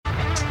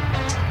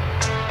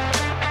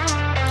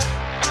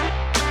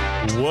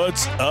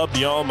What's up,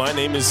 y'all? My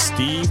name is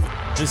Steve.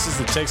 This is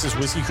the Texas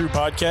Whiskey Crew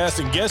podcast,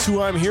 and guess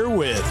who I'm here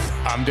with?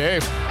 I'm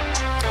Dave.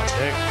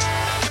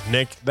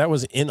 Nick, that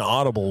was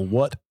inaudible.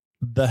 What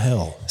the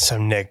hell? So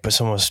Nick, but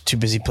someone was too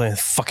busy playing the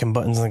fucking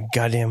buttons on the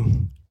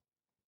goddamn.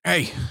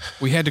 Hey,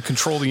 we had to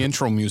control the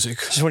intro music.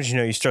 Just wanted you to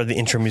know you started the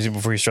intro music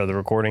before you started the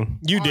recording.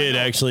 You did,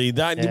 actually. We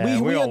had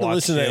to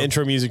listen to that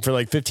intro music for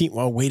like 15.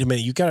 Well, wait a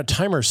minute. You got a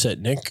timer set,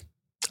 Nick.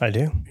 I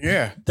do.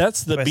 Yeah.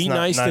 That's the Be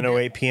Nice to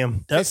 9:08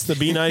 p.m. That's the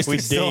Be Nice to We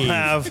Dave. still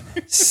have.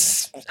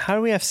 How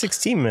do we have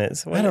 16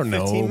 minutes? I don't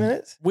know. 15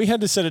 minutes? We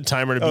had to set a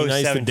timer to Be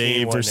Nice to 17,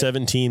 Dave for wasn't it?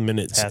 17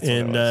 minutes. That's what it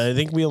And was. I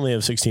think we only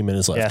have 16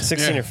 minutes left. Yeah,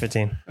 16 Yeah. or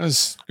 15.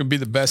 This could be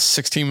the best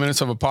 16 minutes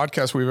of a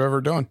podcast we've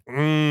ever done.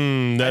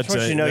 That's I just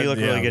want you to know you look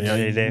really good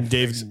today, Dave.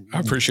 Dave, I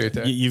appreciate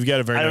that. you've got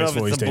a very I don't nice know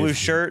if voice, it's the Dave. blue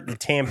shirt, the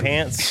tan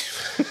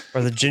pants,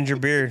 or the ginger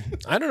beard.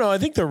 I don't know. I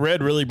think the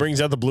red really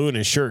brings out the blue in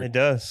his shirt. It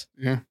does.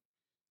 Yeah.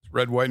 It's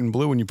red, white, and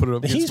blue when you put it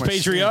up against He's my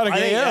patriotic I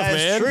think AF, that's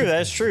man. true.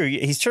 That's true.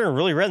 He's turning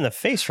really red in the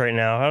face right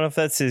now. I don't know if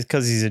that's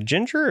because he's a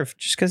ginger or if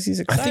just because he's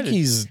I excited. think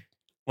he's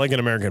like an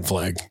American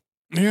flag.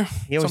 skin. Yeah.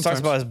 He always talks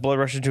about his blood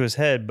rushing to his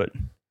head, but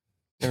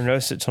never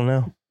noticed it till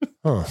now.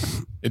 Huh.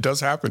 It does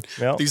happen.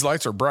 Well, These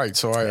lights are bright,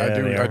 so Yeah,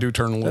 they I are. do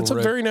turn a little That's a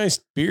red. very nice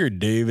beard,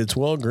 Dave. It's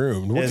well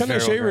groomed. What is kind of very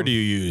well shaver groomed. do you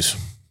use?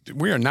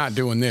 We are not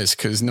doing this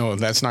because no,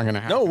 that's not going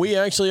to happen. No, we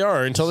actually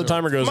are until the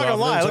timer I'm goes not off.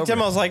 gonna lie. then I it's looked at him.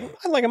 I over. was like,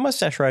 I like a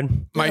mustache ride.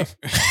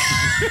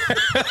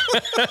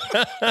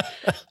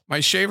 My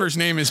shaver's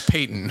name is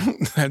Peyton.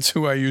 That's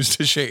who I use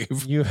to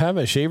shave. You have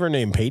a shaver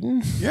named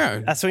Peyton? Yeah.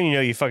 That's when you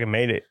know you fucking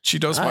made it. She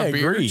does I my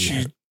agree. beard.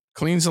 She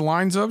cleans the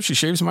lines up. She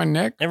shaves my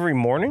neck. Every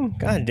morning?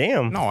 God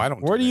damn. No, I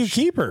don't. Where do you that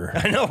keep her?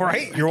 I know,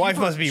 right? Your wife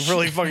must be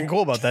really fucking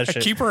cool about that shit. I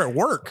shit. keep her at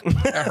work.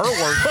 At her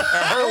work.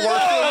 At her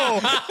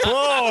work.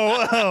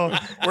 Whoa.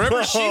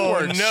 Wherever she Oh,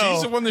 works, no.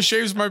 she's the one that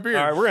shaves my beard.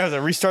 All right, we're gonna have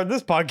to restart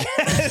this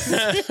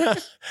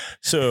podcast.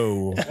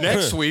 So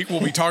Next week,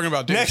 we'll be talking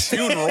about Dave's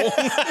funeral.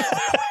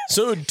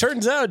 so it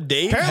turns out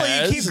Dave apparently,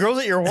 has, you keep girls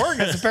at your work.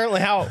 That's apparently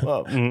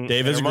how.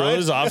 Dave has a girl in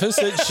his office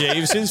that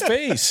shaves his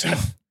face.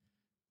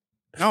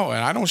 No,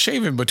 and I don't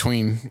shave in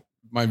between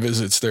my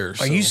visits there.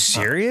 Are you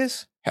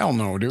serious? Hell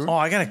no, dude. Oh,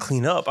 I gotta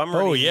clean up. I'm Oh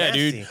already yeah,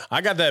 nasty. dude!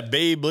 I got that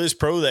Babe Bliss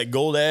Pro, that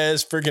gold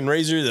ass freaking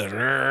razor that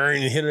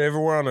and hit it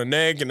everywhere on the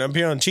neck and up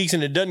here on cheeks,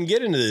 and it doesn't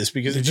get into this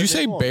because Did it you doesn't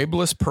say belong.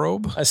 babeless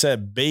probe? I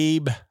said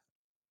Babe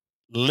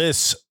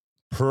Bliss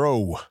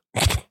Pro.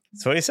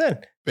 That's what he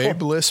said.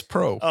 Babeless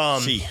probe.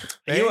 See,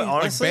 You know what,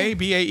 honestly, like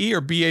B-A-E or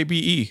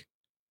B-A-B-E?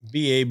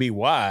 BABY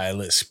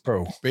Bliss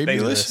Pro.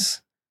 Babeless?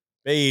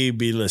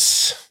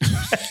 Babyless.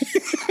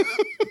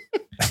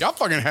 Y'all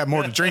fucking have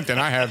more to drink than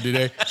I have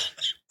today.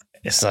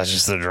 It's not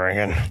just the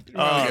drinking.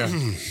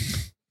 Yeah.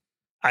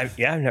 I've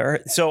never.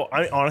 So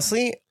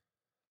honestly,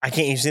 I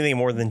can't use anything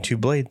more than 2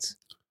 blades.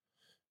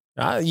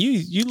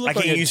 You look I like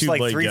can't a use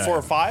like 3, guy.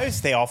 4,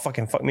 5s. They all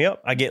fucking fuck me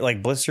up. I get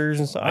like blisters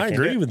and stuff. I can't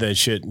agree do it. with that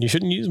shit. You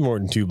shouldn't use more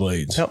than 2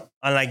 blades. No.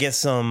 And I get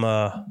some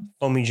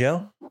foamy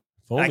gel.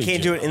 I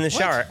can't do it in the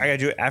shower. I gotta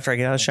do it after I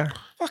get out of the shower.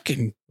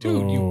 Fucking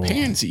dude, Oh. you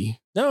pansy.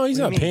 No, he's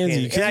not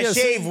pansy. And I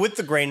shave with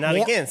the grain, not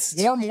against.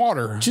 Warm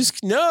water.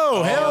 Just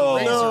no, hell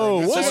razor. no.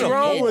 That's What's what a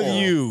wrong with pole.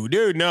 you,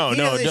 dude? No, He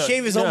no. doesn't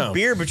shave his no. own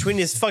beard between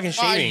his fucking I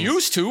shavings.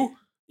 used to.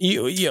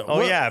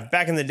 Oh yeah,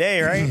 back in the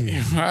day,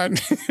 right?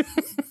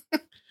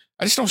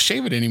 I just don't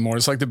shave it anymore.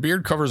 It's like the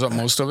beard covers up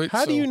most of it.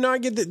 How do you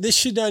not get this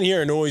shit down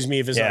here? Annoys me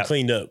if it's Yeah. not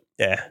cleaned up.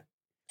 Yeah.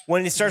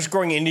 When it starts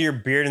growing into your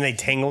beard and they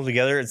tangle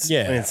together, it's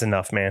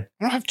enough, man.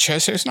 I don't have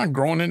chest hair. It's not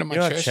growing into my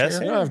You don't have chest, chest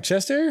hair. You don't have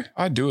chest hair?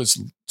 I do. It's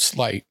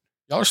slight.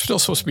 Y'all are still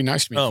supposed to be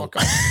nice to me. Oh. Fuck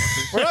off.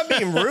 We're not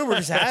being rude. We're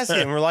just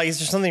asking. We're like, is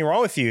there something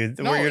wrong with you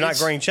No, where you're not it's-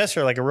 growing chest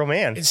hair like a real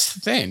man? It's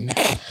thin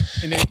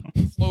and it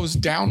flows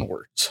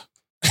downwards.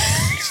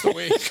 That's the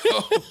way it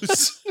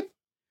goes.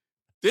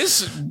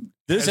 This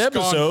This has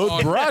episode gone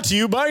on. brought to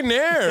you by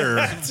Nair.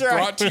 That's right.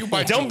 brought to you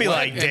by Don't be Gillette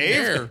like and Dave.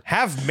 Nair.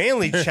 Have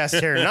manly chest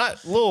hair,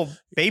 not little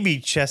baby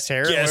chest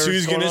hair. Guess Whatever's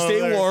who's going to on stay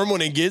there. warm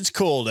when it gets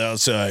cold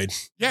outside?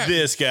 Yeah,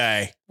 This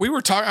guy. we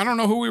were talking. I don't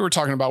know who we were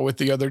talking about with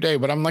the other day,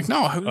 but I'm like,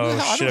 no.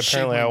 Oh shit!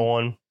 Apparently, I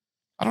won.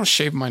 I don't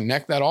shave my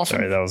neck that often.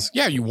 Sorry, that was.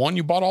 Yeah, you won.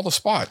 You bought all the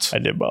spots, I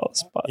did ball the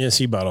spot. Yes,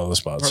 he bought all the or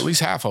spots. at least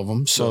half of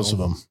them. So, Most of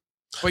them.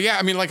 but yeah,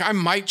 I mean, like I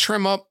might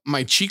trim up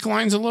my cheek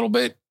lines a little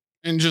bit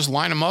and just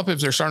line them up if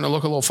they're starting to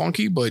look a little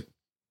funky. But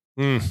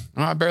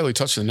I barely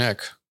touch the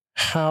neck.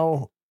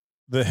 How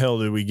the hell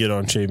did we get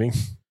on shaving?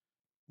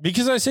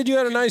 Because I said you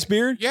had a nice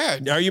beard? Yeah,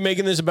 Are you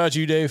making this about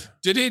you, Dave?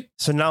 did it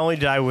So not only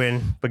did I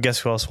win, but guess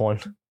who else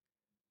won?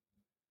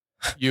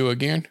 you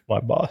again? My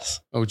boss,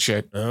 Oh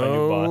shit,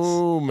 new boss.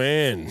 Oh,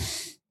 man.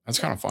 that's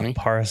kind of funny.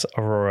 Paris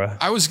Aurora.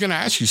 I was gonna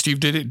ask you, Steve.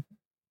 Did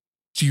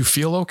do you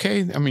feel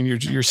okay? I mean,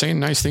 you're saying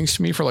nice things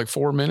to me for like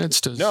 4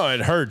 minutes. No,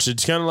 it hurts.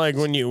 It's kind of like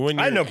when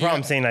I had no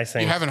problem saying nice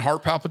things. You having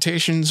heart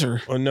palpitations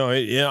or? Oh no,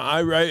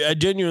 I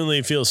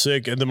genuinely feel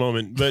sick at the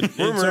moment. But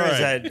rumor is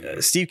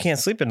that Steve can't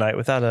sleep at night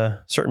without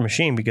a certain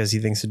machine because he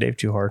thinks of Dave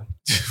too hard.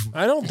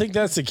 I don't think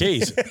that's the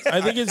case. I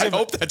think it's. I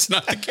hope that's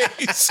not the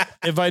case.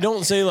 If I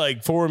don't say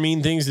like 4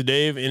 mean things to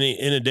Dave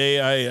in a day,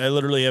 I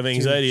literally have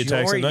anxiety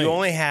attacks at night. You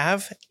only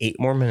have 8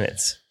 more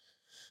minutes.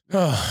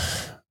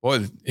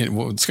 Well,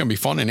 it's going to be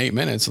fun in 8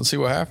 minutes. Let's see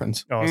what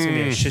happens. Oh, it's going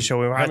to be a shit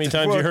show. How many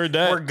times you heard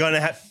that? We're going to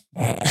have...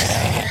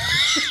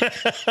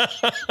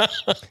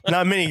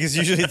 Not many, because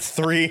usually it's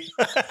 3.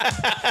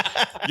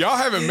 Y'all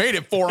haven't made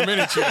it 4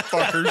 minutes yet,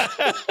 fuckers.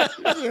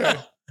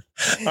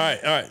 All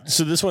right.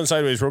 So this one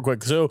sideways real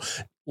quick. So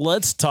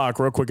let's talk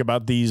real quick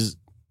about these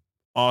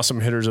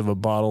awesome hitters of a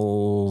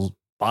bottles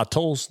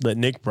that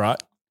Nick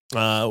brought.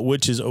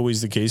 Which is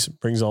always the case. It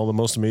brings all the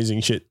most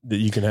amazing shit that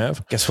you can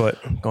have. Guess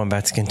what? Going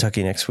back to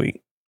Kentucky next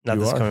week. Not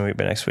this coming week,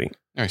 but next week.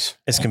 Nice.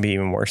 It's going to be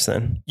even worse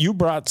then. You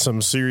brought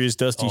some serious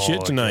dusty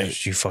shit tonight.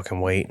 Just you fucking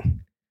wait.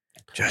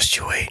 Just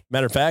you wait.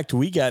 Matter of fact,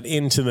 we got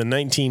into the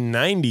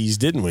 1990s,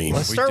 didn't we?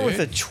 Let's start with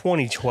the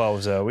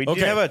 2012s, though. We did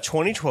have a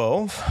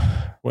 2012.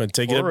 Want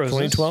to take it up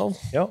 2012?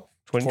 Yep.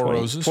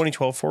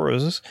 2012 Four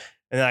Roses.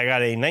 And then I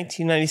got a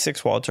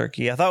 1996 Wild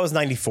Turkey. I thought it was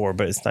 94,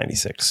 but it's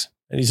 96.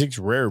 96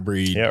 rare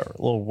breed. Yeah,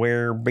 a little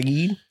rare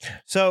breed.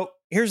 So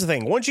here's the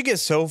thing. Once you get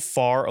so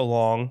far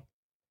along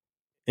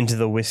into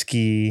the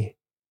whiskey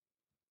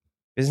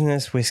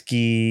business,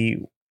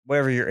 whiskey,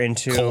 whatever you're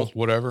into. Cult,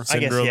 whatever. I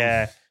guess,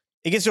 yeah.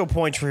 It gets to a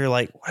point where you're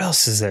like, what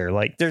else is there?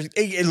 Like,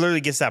 it literally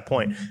gets to that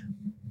point.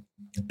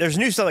 There's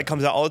new stuff that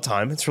comes out all the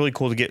time. It's really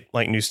cool to get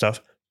like new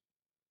stuff.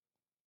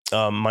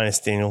 Minus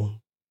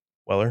Daniel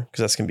Weller,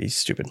 because that's going to be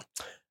stupid.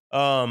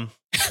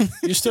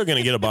 You're still going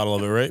to get a bottle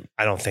of it, right?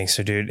 I don't think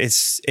so, dude.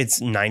 It's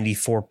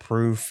 94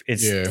 proof.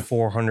 It's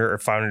 $400 or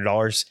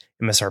 $500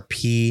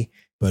 MSRP.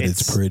 But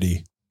it's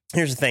pretty.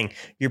 Here's the thing.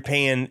 You're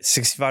paying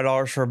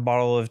 $65 for a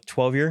bottle of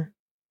 12 year.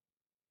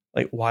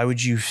 Like, why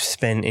would you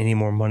spend any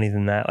more money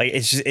than that? Like,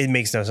 it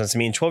makes no sense to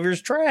me. And 12 years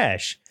is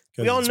trash.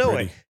 We all know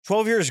it.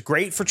 12 years is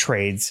great for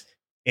trades.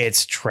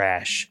 It's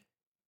trash.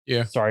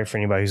 Yeah. Sorry for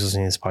anybody who's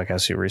listening to this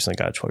podcast who recently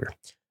got a 12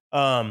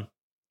 year.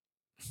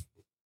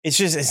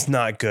 It's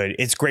not good.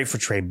 It's great for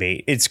trade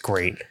bait. It's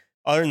great.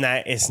 Other than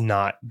that, it's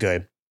not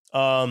good.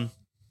 The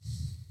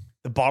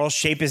bottle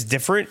shape is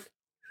different,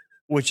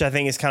 which I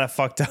think is kind of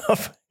fucked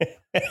up.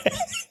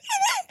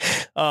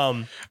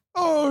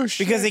 Oh,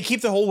 shit. Because they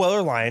keep the whole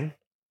Weller line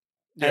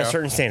at a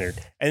certain standard.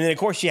 And then, of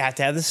course, you have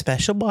to have the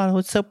special bottle.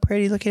 It's so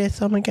pretty. Look at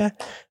it. Oh, my God.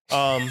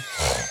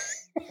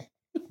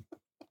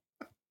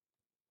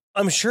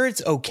 I'm sure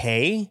it's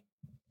okay.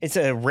 It's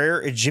a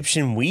rare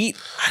Egyptian wheat.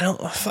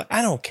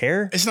 I don't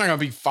care. It's not going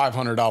to be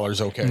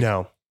 $500, okay?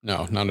 No,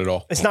 not at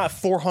all. It's not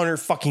 400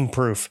 fucking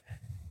proof.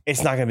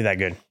 It's not going to be that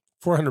good.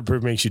 400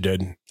 proof makes you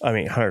dead. I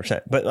mean,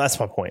 100%. But that's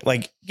my point.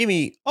 Like,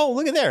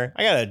 look at there.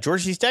 I got a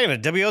George C. Stagg and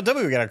a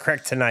WLW we got to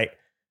crack tonight.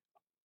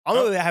 I'm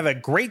going to have a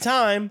great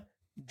time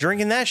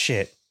drinking that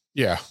shit.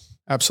 Yeah,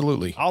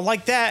 absolutely. I'll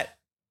like that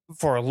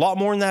for a lot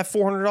more than that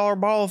 $400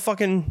 bottle of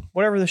fucking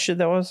whatever the shit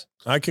that was.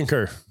 I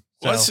concur.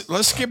 So.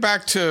 Let's get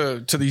back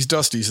to these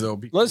Dusties though.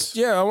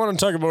 I want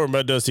to talk more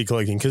about Dusty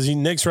collecting because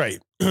Nick's right.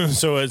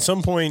 So at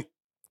some point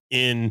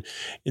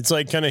it's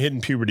like kind of hitting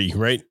puberty,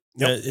 right?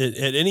 Yep.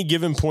 At any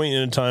given point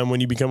in a time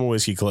when you become a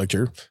whiskey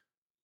collector,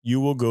 you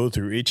will go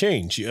through a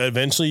change.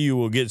 Eventually you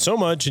will get so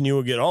much and you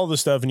will get all the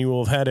stuff and you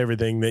will have had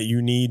everything that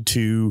you need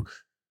to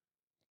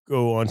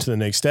go on to the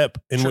next step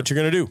in what you're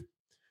going to do.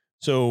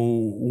 So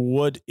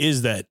what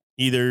is that?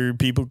 Either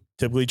people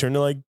typically turn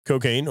to like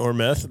cocaine or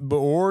meth,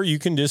 or you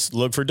can just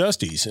look for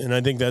Dusties. And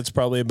I think that's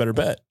probably a better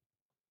bet.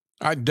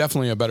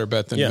 Definitely a better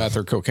bet than meth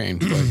or cocaine.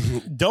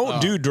 But,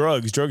 don't do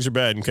drugs. Drugs are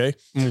bad. Okay.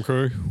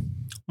 Okay.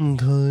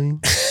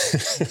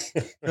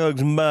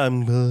 Drugs are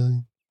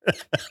bad.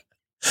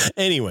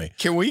 Anyway,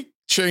 can we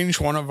change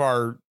one of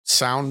our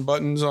sound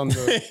buttons on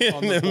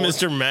the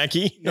Mr.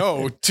 Mackey?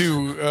 No,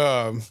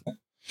 to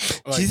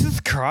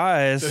Jesus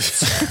Christ.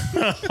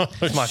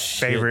 That's my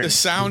favorite. The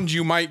sound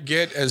you might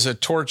get as a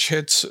torch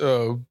hits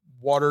a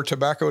water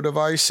tobacco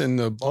device in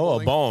the a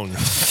bong.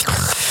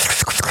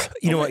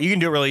 You know what? You can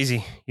do it real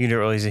easy. You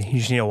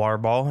just need a water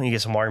ball and you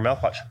get some water in your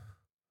mouthwash.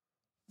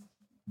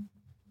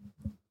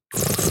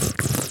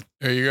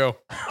 There you go.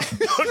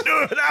 Don't do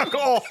it with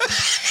alcohol.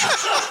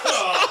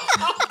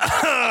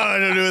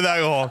 Don't do it with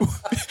alcohol.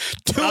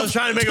 I was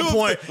trying to make a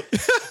point.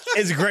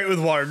 It's great with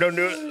water. Don't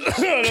do it.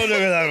 Don't do it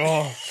with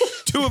alcohol.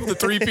 2 of the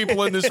 3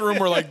 people in this room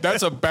were like,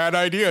 that's a bad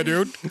idea,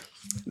 dude.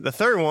 The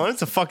third one,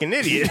 it's a fucking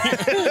idiot.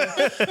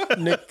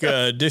 Nick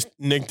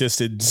just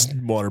did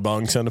water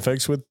bong sound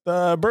effects with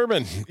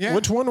bourbon. Yeah.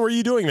 Which one were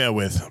you doing that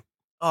with?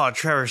 Oh,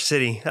 Traverse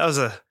City. That was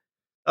a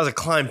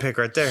climb pick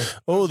right there.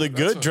 Oh, the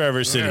good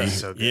Traverse City. Yeah.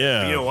 So good.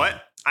 Yeah. You know what?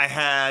 What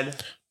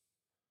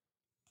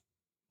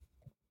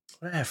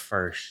did I have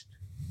first?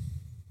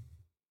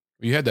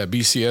 You had that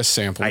BCS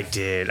sample. I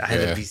did. I had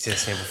the BCS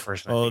sample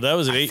first. Oh, that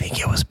was I think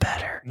it was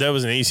better. That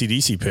was an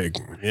AC/DC pick.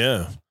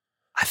 Yeah.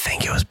 I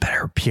think it was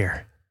better.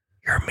 Pierre,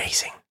 you're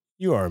amazing.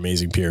 You are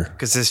amazing, Pierre.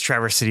 Because this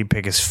Traverse City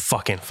pick is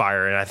fucking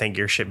fire, and I think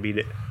your shit beat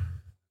it.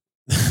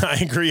 I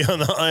agree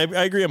on I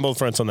agree on both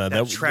fronts on that.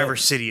 That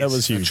Traverse City that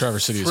was huge.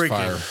 Traverse City is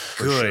fire.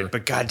 Good. Sure.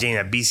 But goddamn,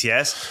 that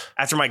BCS,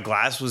 after my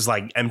glass was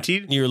like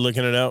emptied. You were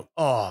looking it out?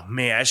 Oh,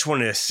 man. I just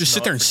wanted to just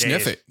sit there and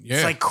sniff it. Yeah.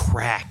 It's like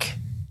crack.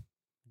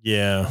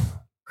 Yeah.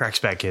 Crack's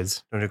bad,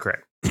 kids. Don't do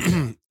crack.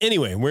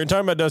 Anyway, we're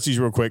talking about Dusty's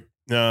real quick.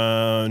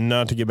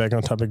 Not to get back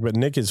on topic, but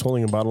Nick is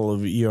holding a bottle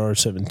of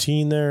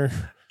ER-17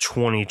 there.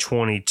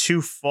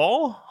 2022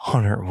 fall,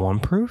 101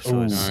 proof.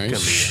 So it's nice. gonna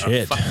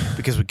be Shit.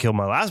 because we killed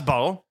my last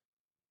bottle.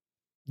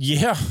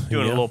 Yeah.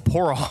 Doing a little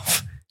pour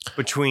off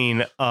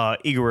between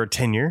Eagle Rare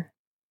 10 year,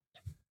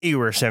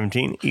 Eagle Rare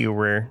 17, Eagle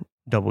Rare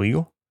Double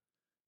Eagle.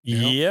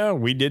 Yeah,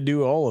 we did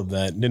do all of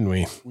that, didn't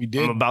we? We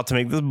did. I'm about to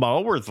make this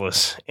bottle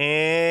worthless.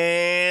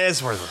 And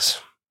it's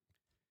worthless.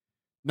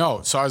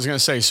 No, so I was going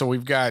to say, so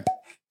we've got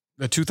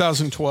the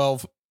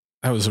 2012.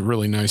 That was a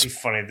really nice It's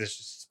funny. This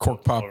just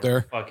cork pop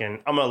there. Fucking,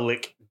 I'm going to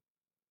lick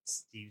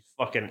Steve's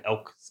fucking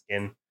elk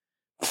skin.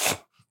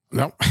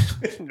 Nope.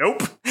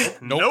 Nope.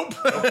 Nope.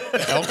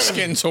 Elk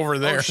skin's over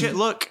there. Oh, shit,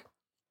 look.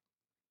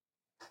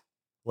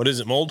 What is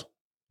it, mold?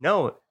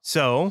 No.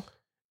 So,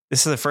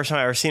 this is the first time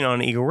I've ever seen it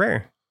on Eagle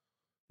Rare.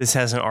 This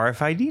has an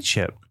RFID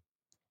chip.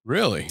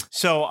 Really?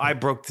 So, I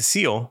broke the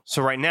seal.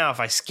 So, right now, if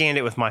I scanned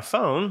it with my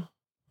phone,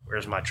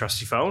 where's my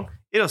trusty phone?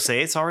 It'll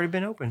say it's already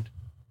been opened.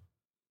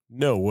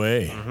 No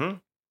way. Mm-hmm.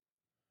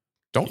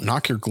 Don't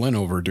knock your Glen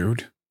over,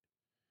 dude.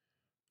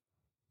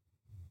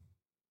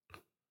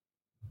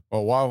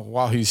 Well,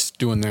 while he's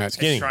doing that,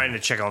 He's trying to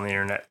check on the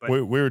internet. But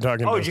We were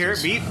talking oh, about did you hear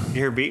it beep? Did you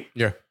hear it beep?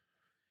 yeah.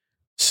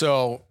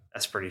 So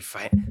That's pretty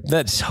fine.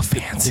 That's So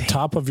fancy. the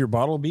top of your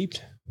bottle beeped?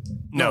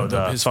 No,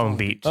 the his phone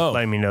phone. beeped. Oh.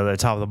 Letting me know that the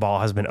top of the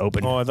ball has been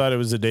opened. Oh, I thought it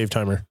was the Dave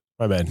timer.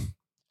 My bad.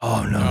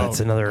 Oh, no,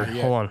 that's another. not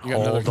yet. Hold on. You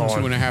got another Hold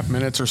on. 2.5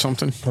 minutes or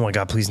something. Oh, my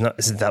God, please not.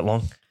 Is it that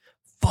long?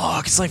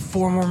 Fuck, it's like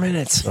 4 more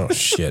minutes. Oh,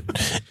 shit.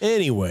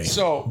 Anyway,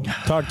 So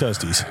talk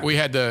Dusties. we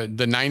had the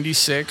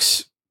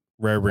 96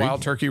 Rare breed.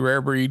 Wild Turkey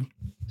Rare Breed.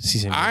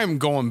 Season. I'm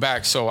going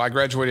back. So I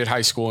graduated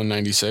high school in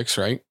 96,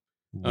 right?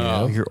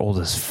 Oh, you're old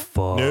as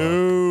fuck.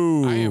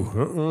 No. I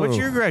am. What's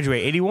your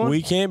graduate? 81?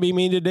 We can't be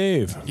mean to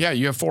Dave. Yeah,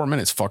 you have 4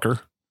 minutes,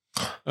 fucker.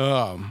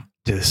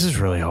 Dude, this is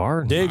really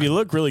hard. Dave, you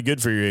look really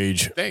good for your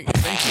age. Thank you.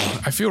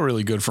 I feel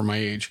really good for my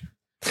age.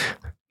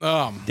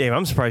 Dave,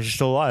 I'm surprised you're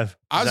still alive.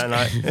 I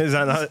was- Is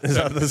that not the is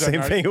that same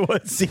not- thing it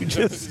was you Is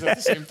just that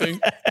the same thing?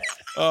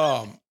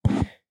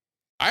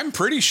 I'm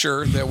pretty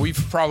sure that we've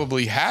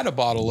probably had a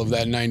bottle of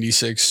that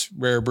 96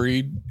 Rare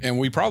Breed, and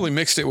we probably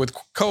mixed it with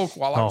Coke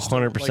while I was still,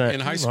 100%. like, in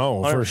high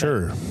school. Oh, for 100%.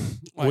 sure.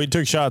 Like- We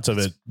took shots of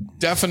it.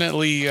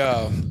 Definitely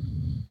I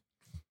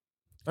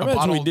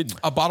imagine we did.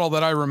 a bottle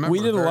that I remember. We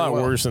did a very lot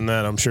well. worse than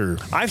that, I'm sure.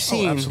 I've Oh,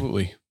 seen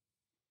absolutely.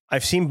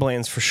 I've seen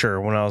Blanton's for sure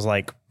when I was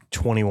like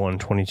 21,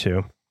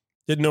 22.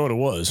 Didn't know what it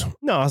was.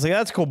 No, I was like,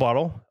 that's a cool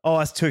bottle. Oh,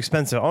 that's too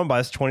expensive. I'm gonna buy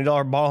this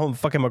 $20 bottle of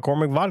fucking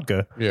McCormick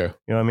vodka. Yeah. You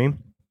know what I mean?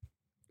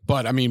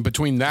 But I mean,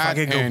 between If I that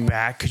could go and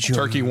back, could you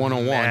Turkey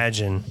 101,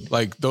 imagine?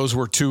 like those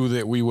were two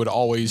that we would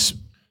always,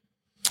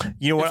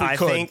 You know what if we I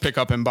could, think pick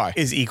up and buy.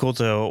 is equal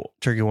to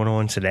Turkey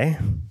 101 today?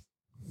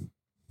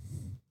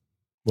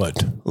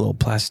 What? A little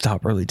plastic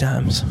top early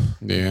times.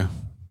 Yeah.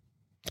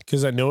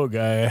 Because I know a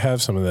guy. I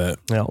have some of that.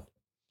 Yeah.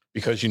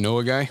 Because you know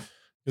a guy.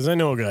 Because I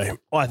know a guy.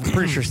 Well, I'm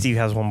pretty sure Steve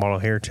has one bottle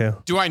here too.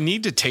 Do I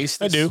need to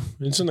taste I this? do.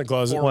 It's in the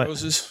closet. Four What?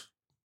 Roses?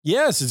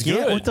 Yes, it's Yeah,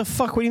 good. what the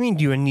fuck? What do you mean?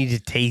 Do you need to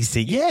taste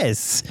it?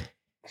 Yes.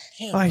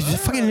 Damn, Oh, I just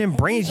fucking didn't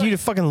bring it to you to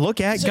fucking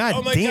look at. It's like, God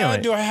oh my damn God,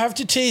 it. do I have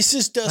to taste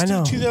this I know.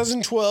 Dusty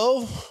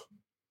 2012?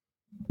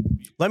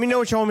 Let me know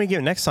what you want me to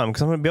get next time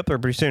because I'm going to be up there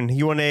pretty soon.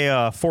 You want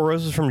a Four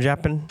Roses from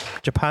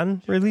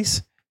Japan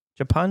release?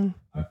 Japan?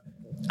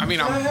 I mean,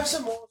 have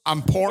some more?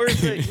 I'm pouring.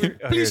 Where's the- here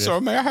it Please, is. sir,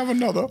 may I have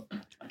another?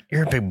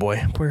 You're a big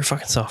boy. Pour your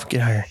fucking self.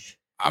 Get out here.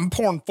 I'm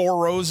pouring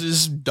Four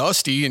Roses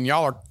Dusty, and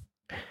y'all are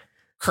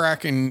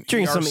cracking.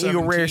 Drinking some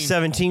Eagle Rare 17.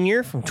 17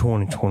 year from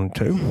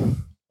 2022.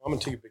 I'm going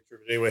to take a picture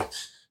of it anyway.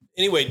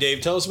 Anyway,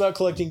 Dave, tell us about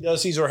collecting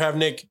Dusties or have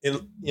Nick,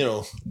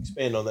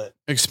 expand on that.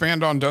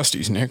 Expand on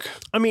Dusty's, Nick.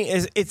 I mean,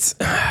 it's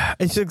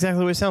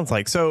exactly what it sounds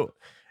like. So,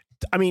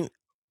 I mean,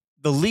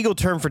 the legal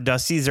term for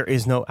Dusties, there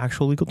is no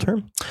actual legal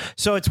term.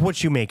 So it's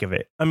what you make of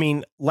it. I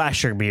mean,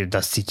 last year could be a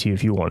Dusty too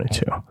if you wanted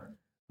to.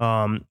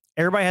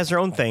 Everybody has their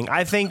own thing.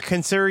 I think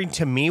considering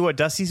to me what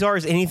Dusties are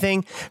is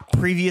anything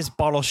previous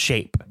bottle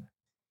shape.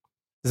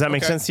 Does that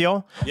make Okay. sense to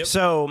y'all? Yep.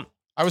 So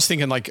I was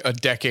thinking like a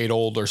decade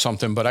old or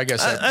something, but I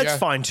guess that's yeah.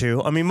 fine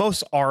too. I mean,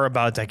 most are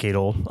about a decade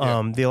old.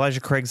 Yeah. The Elijah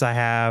Craigs I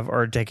have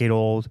are a decade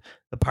old.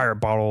 The Pirate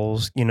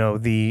bottles, I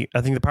think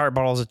the Pirate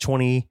bottle is a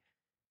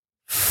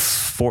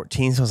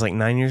 2014, so it's like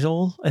 9 years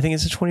old. I think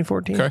it's a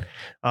 2014. Okay.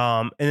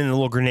 And then the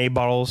little grenade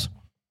bottles.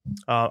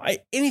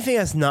 Anything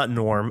that's not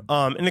norm.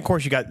 And of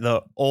course you got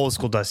the old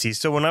school Dusties.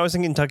 So when I was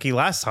in Kentucky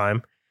last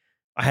time,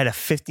 I had a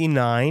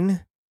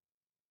 59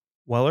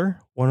 Weller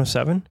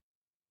 107.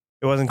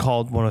 It wasn't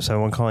called 107,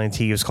 it wasn't called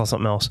NT, it was called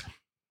something else.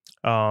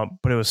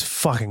 But it was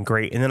fucking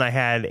great. And then I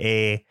had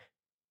that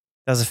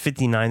was a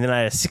 59. Then I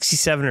had a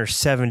 67 or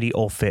 70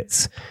 Old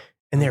Fits.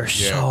 And they're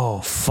so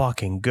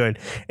fucking good.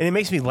 And it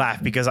makes me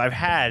laugh because I've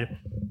had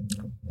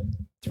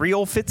 3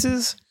 Old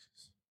Fitses,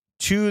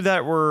 2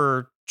 that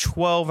were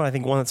 12, and I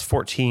think one that's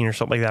 14 or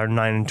something like that, or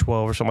 9 and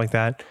 12 or something like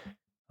that.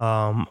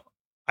 I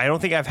don't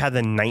think I've had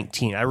the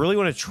 19. I really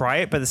want to try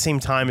it, but at the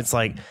same time, it's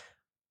like,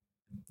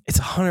 it's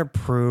 100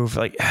 proof.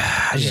 Like,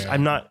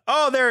 I'm not.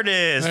 Oh, there it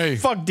is. Hey.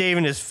 Fuck Dave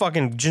and his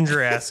fucking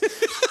ginger ass.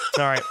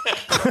 All right.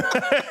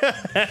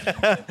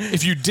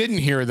 If you didn't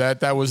hear that,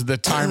 that was the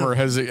timer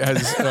has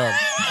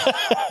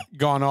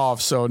gone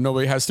off. So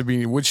nobody has to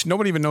be, which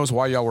nobody even knows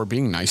why y'all were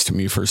being nice to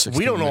me for 16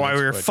 We don't know minutes, why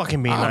we were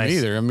fucking being nice.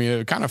 Either. I mean,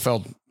 it kind of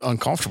felt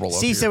uncomfortable.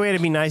 Steve said we had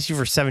to be nice to you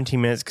for 17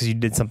 minutes because you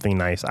did something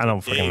nice. I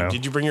don't fucking know.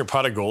 Did you bring your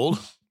pot of gold?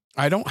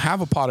 I don't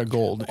have a pot of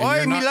gold.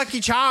 Oh, me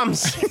Lucky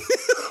Charms.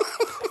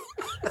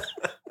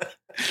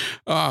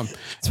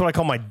 That's what I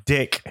call my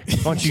dick.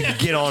 Why don't you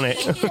get on it?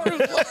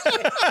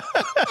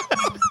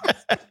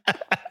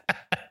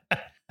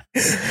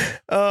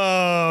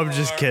 Oh, I'm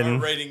just kidding.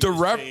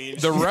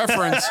 The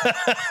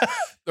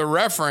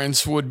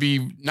reference would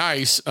be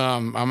nice.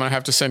 I'm gonna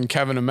have to send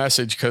Kevin a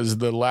message because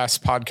the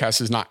last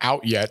podcast is not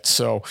out yet.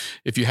 So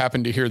if you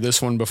happen to hear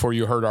this one before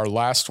you heard our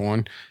last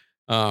one,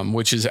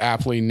 which is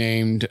aptly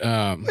named,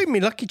 me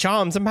Lucky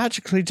Charms are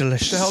magically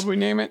delicious. What the hell did we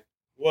name it?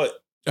 What?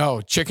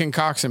 Oh, chicken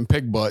cocks and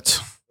pig butts.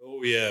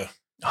 Oh yeah.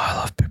 Oh, I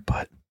love pig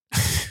butt.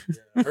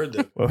 I heard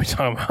that. What are we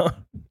talking about?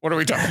 What are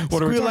we talking?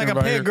 What are we talking like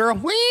about a pig, here?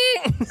 girl?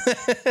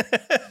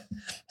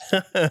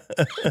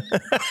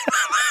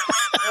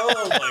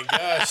 Oh my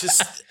gosh!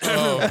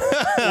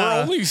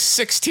 We're only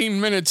 16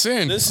 minutes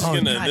in. This is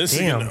gonna. I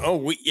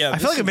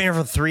feel like I've been here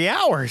for 3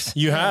 hours.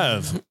 You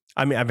have.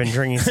 I mean, I've been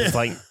drinking since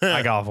like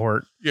I got off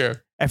work. Yeah.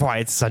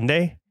 FYI, it's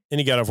Sunday. And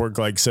he got off work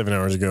like 7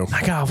 hours ago.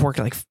 I got off work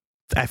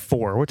at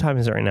 4. What time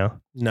is it right now?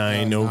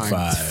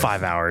 9:05. It's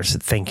 5 hours.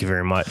 Thank you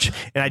very much.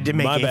 And I did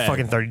make a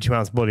fucking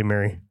 32-ounce Bloody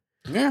Mary.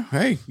 Yeah.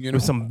 Hey,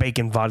 with some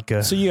bacon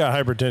vodka. So you got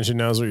hypertension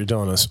now is what you're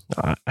telling us.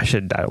 I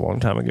should have died a long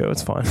time ago.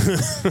 It's fine.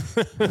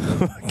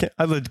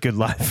 I lived a good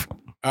life.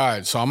 All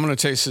right. So I'm going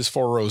to taste this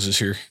Four Roses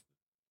here.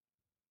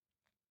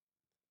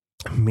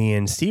 Me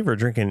and Steve are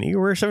drinking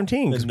ER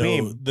 17 because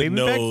baby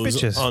back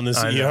bitches on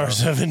this ER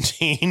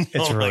 17.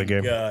 It's really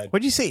good. God.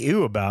 What'd you say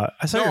ew about?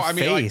 I saw your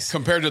face. Like,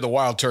 compared to the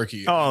Wild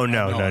Turkey. Oh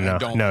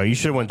no! You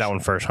should have went that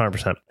one first,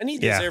 100%. I need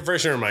this air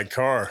freshener in my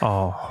car.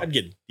 Oh, I'd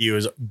get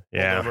views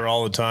over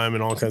all the time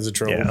and all kinds of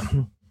trouble.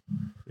 Yeah.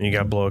 You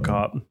got to blow a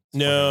cop.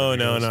 No.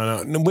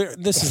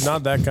 This is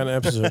not that kind of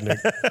episode, Nick.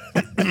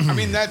 I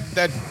mean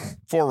that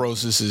Four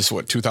Roses is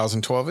what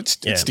 2012. It's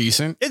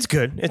decent. It's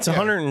good. It's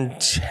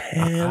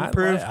 110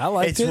 proof. I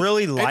like it. It's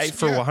really light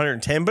for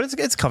 110, but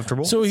it's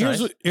comfortable. So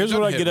here's what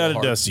I get out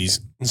of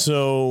Dusty's.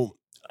 So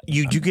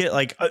you do get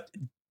like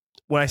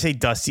when I say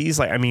Dusty's,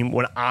 like I mean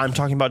when I'm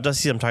talking about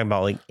Dusty's, I'm talking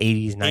about like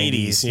 80s,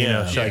 90s,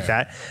 shit like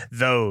that.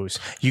 Those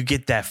you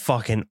get that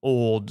fucking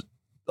old,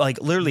 like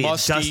literally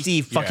musty, a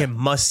dusty, fucking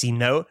musty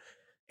note.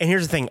 And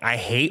here's the thing: I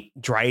hate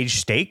dry aged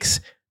steaks,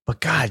 but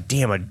god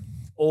damn it.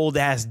 Old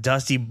ass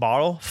dusty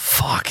bottle.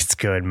 Fuck, it's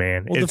good,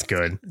 man. It's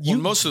good.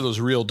 Most of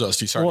those real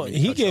dusty. Sorry,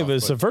 he gave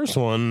us the first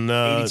one,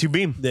 82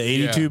 beam, the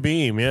 82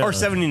 beam, or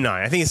 79.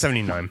 I think it's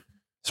 79.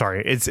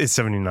 Sorry, it's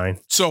 79.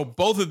 So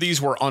both of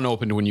these were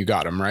unopened when you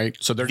got them, right?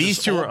 So they're these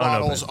just two were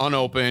bottles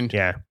unopened.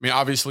 Yeah, I mean,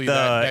 obviously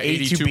the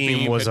 82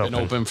 beam was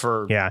open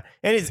for and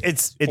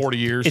it's 40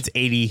 years. It's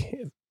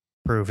 80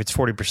 proof. It's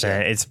 40%. Yeah.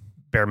 It's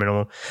bare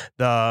minimum.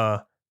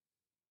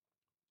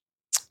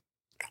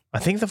 I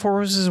think the Four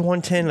Roses is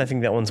 110. I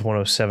think that one's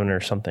 107 or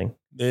something.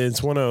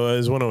 It's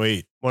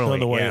 108.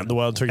 108. The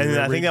Wild Turkey. And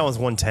I think that one's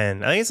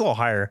 110. I think it's a little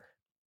higher,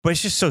 but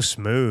it's just so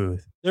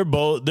smooth. They're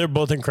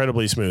both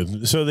incredibly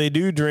smooth. So they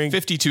do drink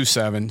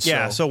 52.7.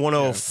 Yeah, so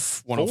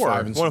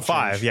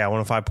 105. Yeah,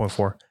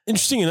 105.4.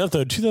 Interesting enough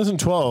though,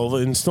 2012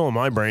 and still in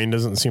my brain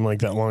doesn't seem like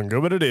that long ago,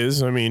 but it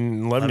is. I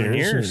mean, 11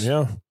 years.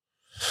 Yeah.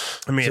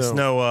 I mean, it's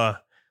no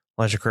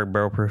Elijah Craig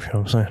barrel proof, you know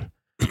what I'm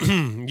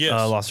saying? Yes.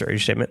 Lost their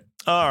age statement.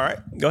 All right,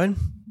 go ahead.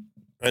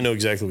 I know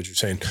exactly what you're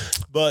saying,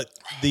 but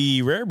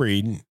the rare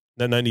breed,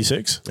 that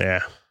 96,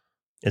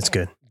 it's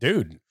good,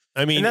 dude.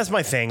 I mean, and that's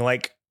my thing.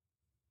 Like,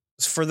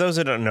 for those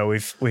that don't know,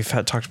 we've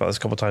talked about this a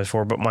couple times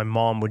before, but my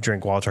mom would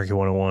drink Wild Turkey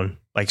 101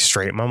 like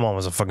straight. My mom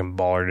was a fucking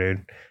baller,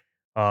 dude.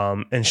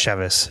 And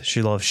Chevis,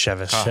 she loves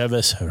Chevis.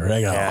 Chevis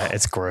Regal. Yeah,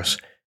 it's gross.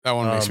 That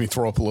one makes me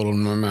throw up a little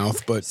in my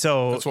mouth, but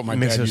so that's what my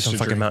dad used to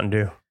fucking drink. Mountain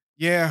Dew.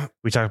 Yeah,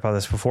 we talked about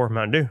this before.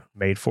 Mountain Dew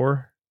made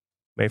for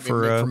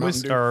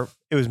or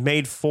it was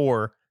made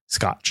for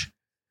Scotch.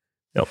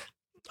 Nope.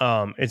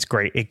 It's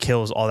great. It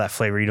kills all that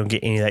flavor. You don't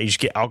get any of that. You just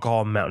get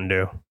alcohol and Mountain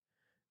Dew.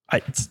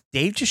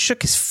 Dave just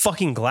shook his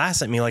fucking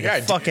glass at me like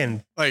a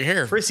fucking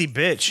here, prissy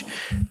bitch.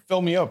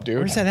 Fill me up, dude.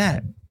 Where's that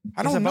at?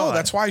 I don't know.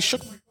 That's why I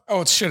shook.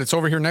 Oh, it's shit. It's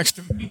over here next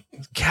to me.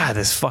 God,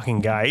 this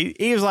fucking guy.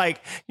 He was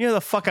like, you know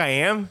the fuck I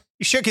am?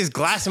 He shook his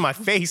glass in my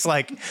face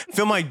like,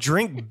 fill my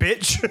drink,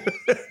 bitch.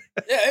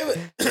 Yeah,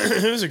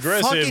 it was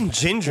aggressive. Fucking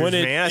gingers,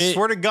 man. I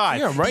swear to God.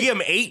 Yeah, right. You give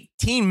them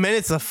 18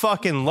 minutes of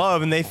fucking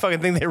love and they fucking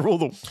think they rule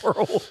the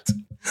world.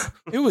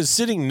 It was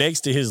sitting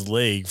next to his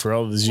leg for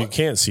all of this. You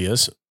can't see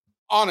us.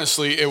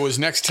 Honestly, it was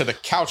next to the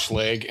couch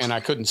leg, and I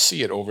couldn't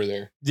see it over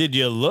there. Did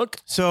you look?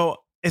 So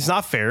it's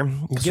not fair.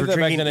 Because Give we're that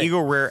back drinking to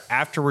Eagle Rare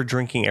after we're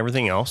drinking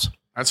everything else.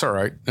 That's all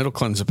right. It'll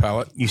cleanse the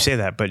palate. You say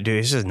that, but dude,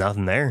 it's just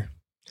nothing there.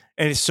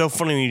 And it's so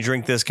funny when you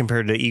drink this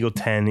compared to Eagle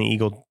 10 and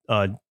Eagle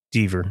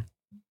Deaver.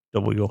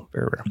 Double Eagle.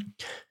 Very rare.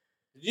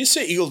 Did you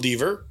say Eagle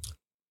Deaver?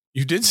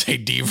 You did say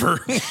Deaver.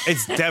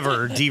 It's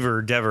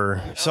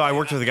Dever. So I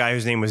worked with a guy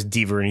whose name was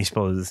Deaver and he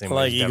spelled it the same way.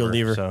 Like Eagle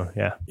Deaver. So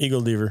yeah.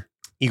 Eagle Deaver.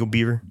 Eagle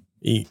Beaver.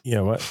 Yeah,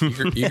 what?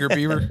 Eager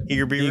beaver.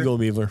 Eager Beaver. Eagle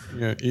Beaver.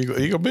 Yeah,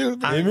 Eagle beaver.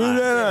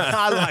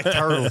 I like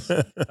turtles.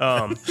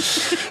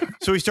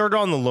 So we started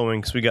on the low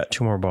end because we got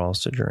 2 more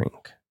bottles to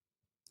drink.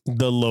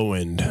 The low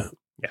end.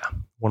 Yeah.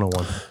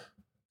 101.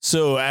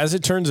 So as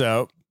it turns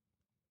out,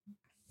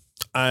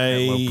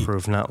 Low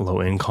proof, not low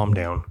end. Calm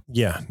down.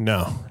 Yeah,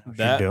 no.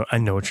 I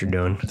know what you're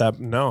doing.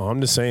 No,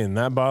 I'm just saying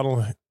that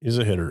bottle is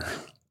a hitter.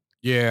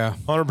 Yeah.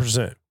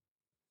 100%.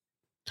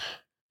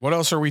 What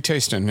else are we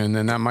tasting? And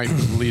then that might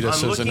lead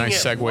us as a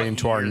nice segue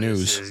into our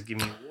news. Give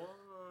me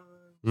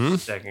one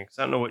second.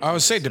 I don't know what I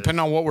would say, depending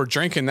on what we're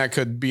drinking, that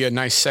could be a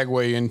nice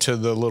segue into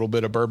the little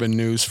bit of bourbon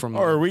news from.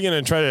 Or are we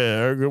going to try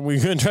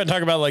to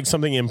talk about like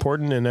something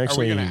important and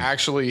actually? Are we going to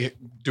actually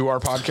do our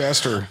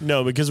podcast or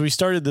no? Because we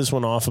started this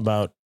one off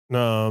about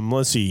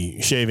let's see,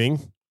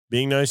 shaving,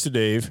 being nice to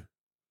Dave.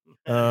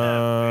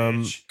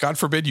 God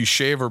forbid you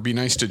shave or be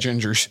nice to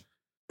gingers.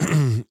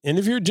 And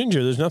if you're a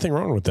ginger, there's nothing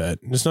wrong with that.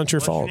 It's not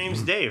your fault. Your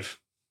name's Dave.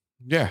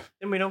 Yeah.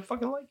 And we don't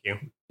fucking like you.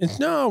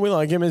 No, we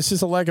like him. It's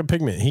just a lack of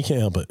pigment. He can't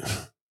help it.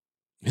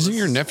 Isn't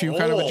your nephew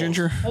kind of a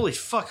ginger? Holy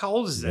fuck, how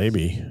old is this?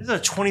 Maybe. This is a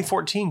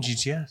 2014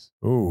 GTS.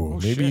 Ooh,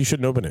 maybe shit. You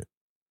shouldn't open it.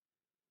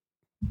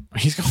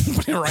 He's going to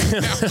open it right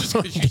now. Just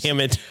 'cause you-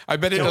 Damn it. I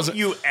bet it Don't doesn't.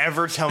 you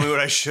ever tell me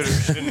what I should or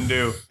shouldn't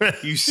do.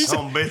 You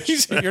son of a bitch. He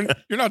said,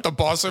 you're not the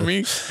boss of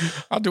me.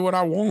 I'll do what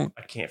I want.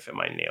 I can't fit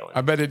my nail in.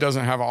 I bet it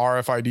doesn't have an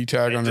RFID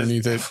tag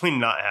underneath it. Definitely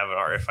not have an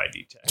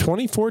RFID tag.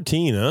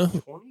 2014, huh?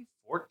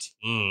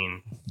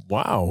 2014.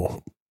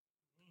 Wow.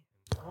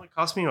 It only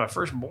cost me my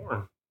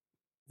firstborn.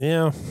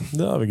 Yeah,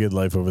 they'll have a good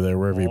life over there,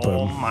 wherever you put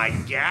Oh them. my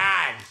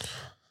God.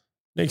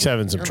 Nick's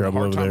having some You're having a trouble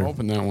hard over time there.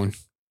 Open that one.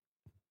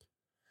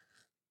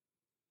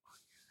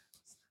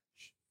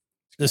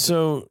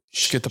 So,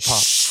 Shh, get the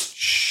pop.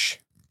 Shh.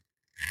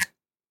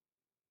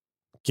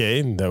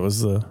 okay, that was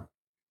the...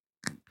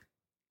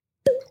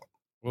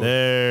 Whoa.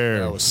 There.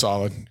 That was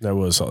solid. That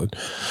was solid.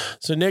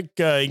 So, Nick,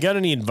 you got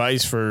any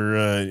advice for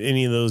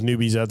any of those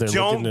newbies out there?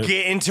 Don't looking to-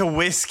 get into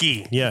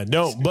whiskey. Yeah,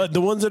 no, but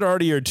the ones that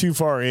already are too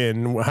far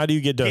in, how do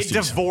you get Get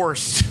Dusties?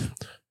 divorced.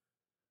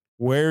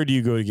 Where do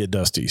you go to get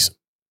Dusties?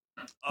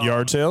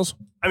 Yard sales?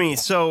 I mean,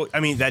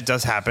 that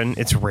does happen.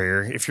 It's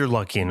rare if you're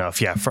lucky enough.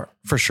 Yeah,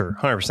 for sure.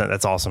 100%.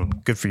 That's awesome.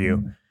 Good for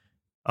you.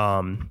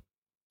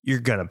 You're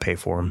going to pay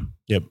for them.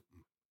 Yep.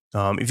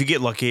 If you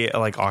get lucky at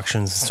like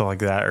auctions and stuff like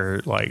that,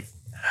 or like,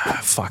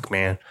 fuck,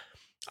 man.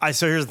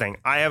 So here's the thing.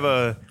 I have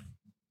a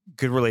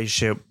good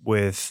relationship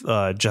with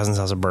Justin's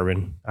House of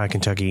Bourbon,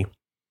 Kentucky.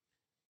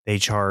 They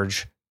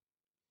charge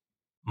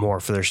more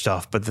for their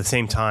stuff, but at the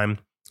same time,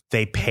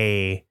 they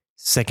pay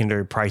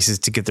secondary prices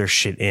to get their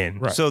shit in.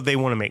 Right. So they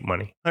want to make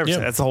money. 100%. Yeah.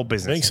 That's the whole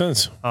business. Makes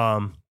sense.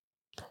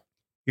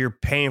 You're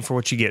paying for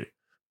what you get.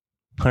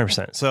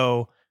 100%.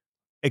 So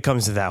it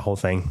comes to that whole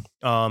thing.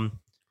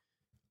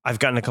 I've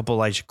gotten a couple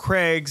Elijah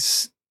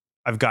Craigs.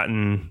 I've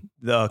gotten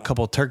a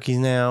couple of turkeys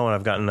now, and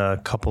I've gotten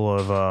a couple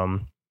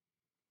of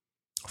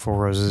Four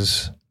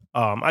Roses.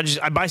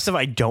 I buy stuff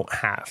I don't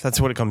have. That's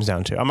what it comes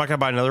down to. I'm not gonna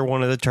buy another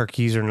one of the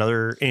turkeys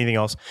or anything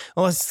else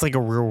unless it's like a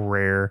real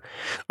rare.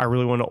 I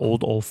really want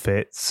old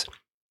Fitz.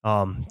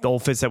 The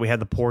old Fitz that we had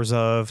the pours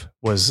of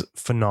was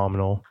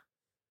phenomenal.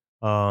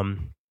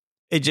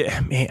 It's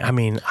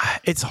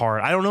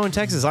hard. I don't know in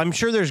Texas. I'm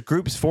sure there's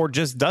groups for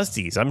just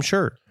Dusties. I'm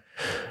sure.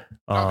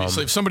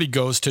 Obviously, if somebody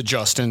goes to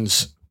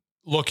Justin's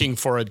looking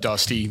for a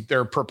Dusty,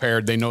 they're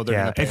prepared. They know they're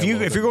going to pay.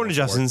 If you're going to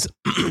Justin's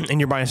and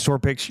you're buying store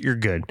picks, you're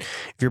good.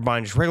 If you're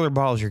buying just regular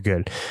bottles, you're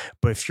good.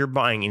 But if you're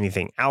buying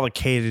anything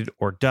allocated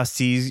or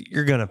Dusties,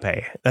 you're going to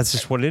pay. That's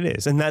just what it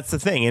is. And that's the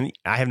thing. And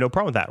I have no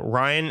problem with that.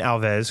 Ryan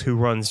Alves, who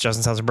runs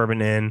Justin's House of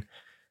Bourbon in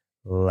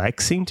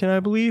Lexington, I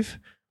believe.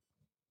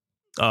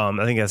 I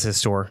think that's his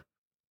store,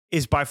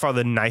 is by far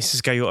the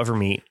nicest guy you'll ever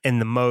meet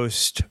and the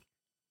most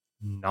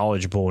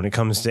knowledgeable when it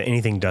comes to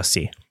anything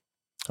Dusty.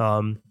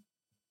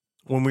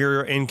 When we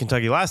were in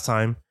Kentucky last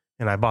time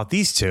and I bought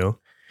these two,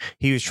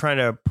 he was trying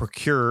to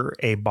procure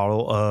a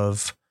bottle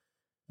of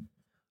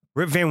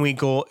Rip Van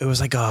Winkle. It was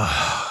like a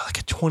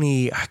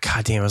 20,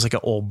 goddamn, it was like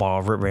an old bottle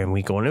of Rip Van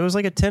Winkle. And it was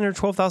like a $10,000 or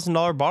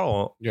 $12,000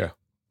 bottle. Yeah.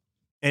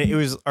 And it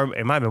was, or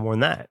it might have been more than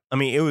that. I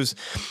mean, it was,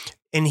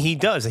 and he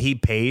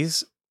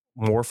pays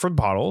more for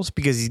bottles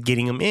because he's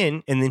getting them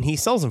in and then he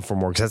sells them for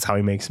more because that's how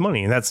he makes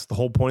money. And that's the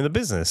whole point of the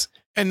business.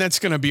 And that's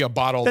going to be a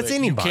bottle That's that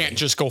anybody. you can't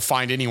just go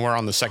find anywhere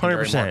on the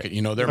secondary 100%. market.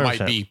 You know, there 100%.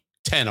 might be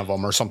 10 of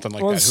them or something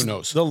like Well, that. Who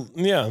knows?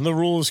 The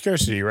rule of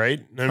scarcity, right?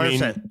 I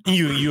 100%.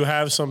 mean, you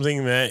have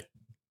something that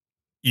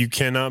you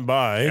cannot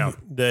buy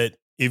that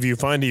if you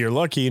find it, you're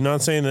lucky.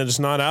 Not saying that it's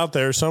not out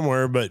there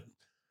somewhere, but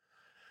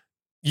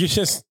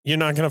you're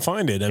not going to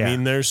find it. I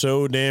mean, they're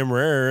so damn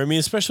rare. I mean,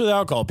 especially with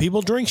alcohol,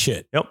 people drink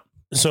shit. Yep.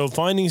 So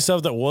finding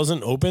stuff that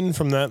wasn't open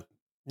from that,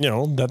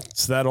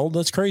 that's that old,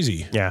 that's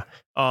crazy. Yeah.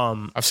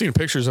 I've seen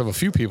pictures of a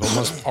few people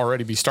must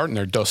already be starting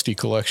their Dusty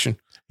collection.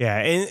 Yeah.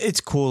 And it's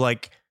cool.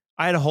 Like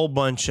I had a whole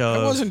bunch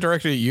of. It wasn't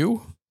directed at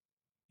you.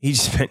 He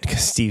just meant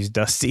because Steve's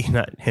dusty,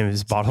 not him,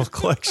 his bottle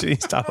collection. He's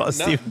talking about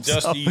Steve.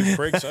 Dusty, you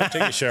pricks. I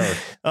take a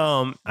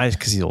shower.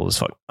 Because he's old as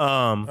fuck.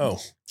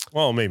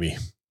 Well, maybe.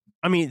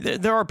 I mean,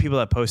 there are people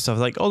that post stuff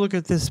like, "Oh, look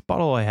at this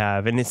bottle I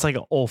have," and it's like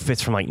an old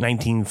fits from like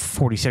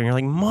 1947. You're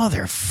like,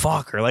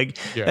 motherfucker! Like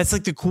that's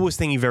like the coolest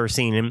thing you've ever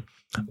seen. And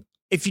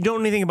if you don't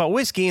know anything about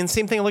whiskey, and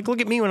same thing, like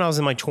look at me when I was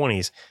in my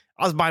 20s,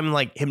 I was buying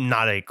like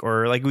Hypnotic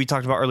or like we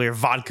talked about earlier,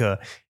 vodka,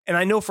 and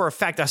I know for a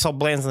fact I saw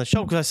Bland's on the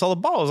shelf because I saw the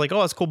bottle. I was like,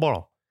 "Oh, that's a cool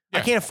bottle." Yeah.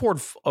 I can't afford.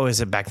 Oh,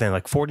 is it back then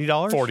like $40?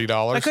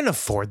 $40. I couldn't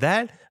afford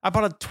that. I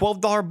bought a $12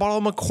 bottle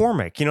of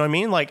McCormick. You know what I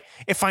mean? Like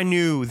if I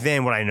knew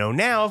then what I know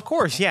now, of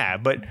course, yeah.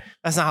 But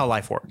that's not how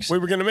life works. We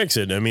were going to mix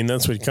it. I mean,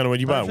 that's what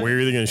you bought.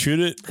 We're either going to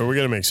shoot it or we're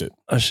going to mix it.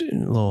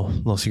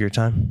 Little secret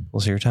time.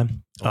 Secret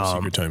time.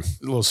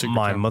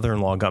 My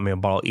mother-in-law got me a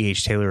bottle of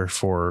E.H. Taylor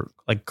for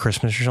like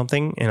Christmas or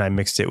something, and I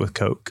mixed it with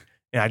Coke.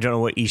 And I don't know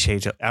what E.H. I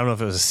don't know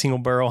if it was a single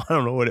barrel. I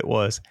don't know what it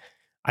was.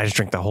 I just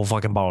drank the whole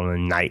fucking bottle in a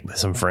night with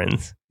some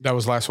friends. That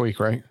was last week,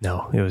 right?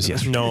 No, it was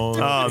yesterday. No,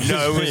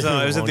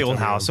 it was at the old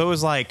house. So it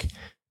was like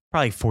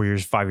probably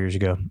 5 years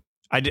ago.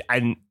 I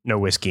didn't know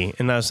whiskey,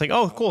 and I was like,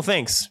 "Oh, cool,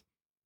 thanks."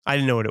 I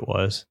didn't know what it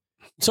was.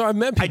 So I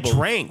met people. I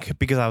drank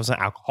because I was an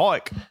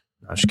alcoholic. No,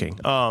 I'm just kidding.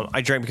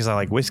 I drank because I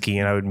like whiskey,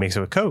 and I would mix it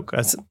with Coke.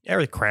 That's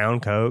every Crown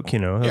Coke,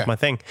 that was my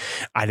thing.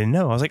 I didn't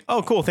know. I was like,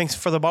 "Oh, cool, thanks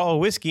for the bottle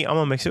of whiskey. I'm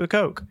gonna mix it with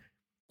Coke."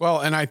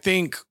 Well, and I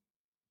think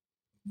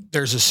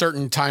there's a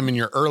certain time in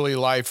your early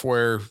life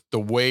where the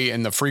way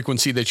and the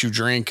frequency that you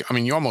drink, I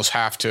mean, you almost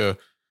have to.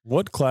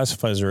 What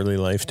classifies early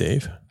life,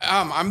 Dave?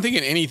 I'm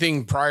thinking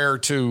anything prior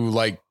to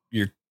like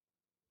your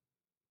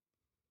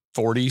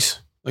 40s.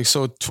 Like,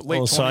 so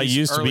late 20s, so I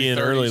used to be in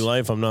 30s. Early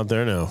life. I'm not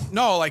there now.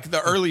 No, like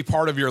the early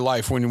part of your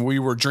life when we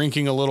were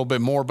drinking a little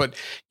bit more, but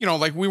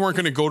like we weren't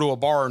going to go to a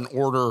bar and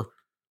order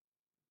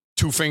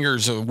 2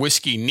 fingers of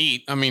whiskey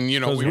neat. I mean,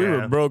 we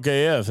were broke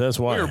AF. That's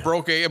why we were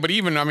broke AF. But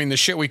even, I mean, the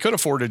shit we could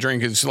afford to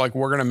drink is like,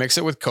 we're going to mix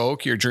it with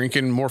Coke. You're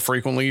drinking more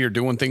frequently. You're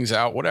doing things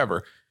out,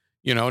 whatever.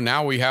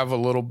 Now we have a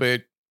little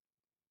bit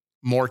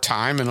more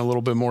time and a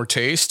little bit more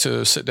taste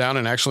to sit down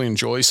and actually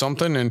enjoy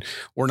something. And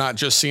we're not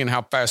just seeing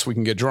how fast we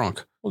can get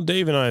drunk. Well,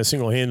 Dave and I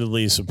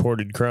single-handedly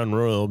supported Crown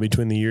Royal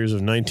between the years of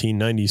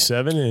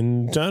 1997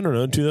 and, I don't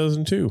know,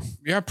 2002.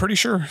 Yeah, pretty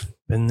sure.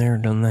 Been there,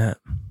 done that.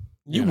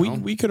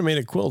 We could have made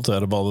a quilt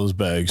out of all those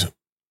bags.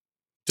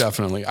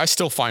 Definitely. I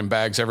still find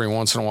bags every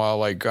once in a while.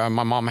 Like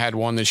my mom had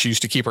one that she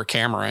used to keep her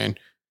camera in.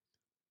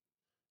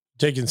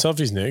 Taking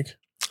selfies, Nick.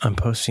 I'm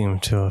posting them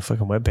to a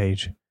fucking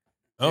webpage.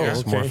 Oh,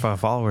 okay. More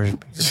followers.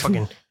 Just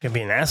fucking gonna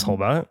be an asshole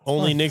about it.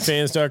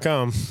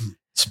 OnlyNickFans.com.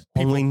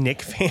 Only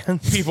Nick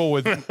fans. People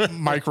with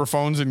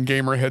microphones and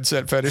gamer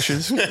headset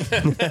fetishes. You see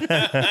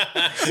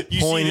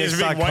this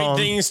big white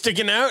thing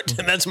sticking out?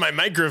 That's my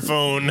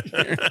microphone.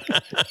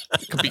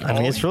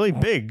 It's really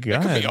big.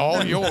 It could be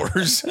all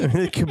yours.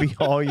 It could be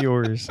all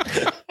yours.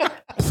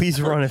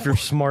 Please run if you're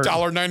smart.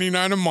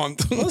 $1.99 a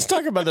month. Let's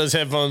talk about those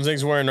headphones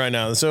Nick's wearing right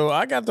now. So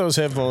I got those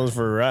headphones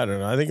for, I don't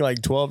know, I think like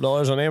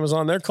 $12 on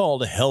Amazon. They're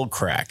called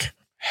Hellcrack.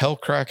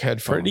 Hellcrack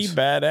headphones. Pretty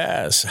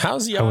badass.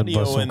 How's the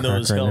audio in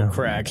those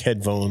Hellcrack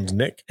headphones,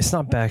 Nick? It's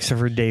not bad, except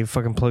for Dave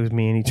fucking plugs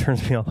me and he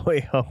turns me all the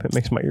way up. It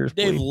makes my ears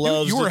bleed.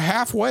 You were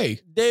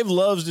halfway. Dave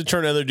loves to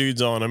turn other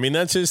dudes on. I mean,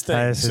 that's his thing.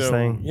 That's his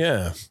thing.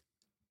 Yeah.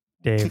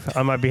 Dave,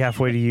 I might be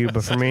halfway to you,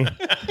 but for me,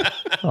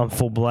 I'm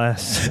full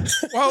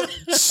blast. Well,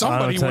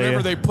 somebody,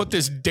 whenever they put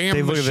this damn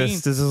Dave, machine. Look at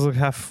this. Does this look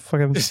half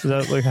fucking? Does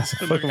that look half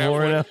fucking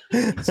boring now?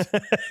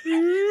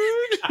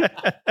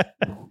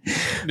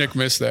 Nick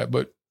missed that,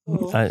 but.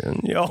 Holy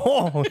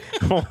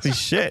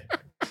shit.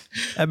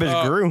 That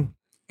bitch grew.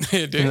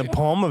 It did. In the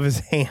palm of his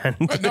hand.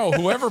 But no,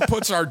 whoever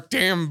puts our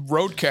damn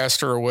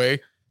Roadcaster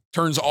away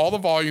turns all the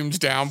volumes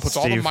down, puts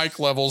all the mic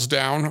levels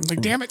down. I'm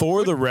like, damn it.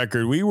 For the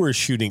record, we were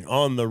shooting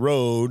on the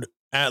road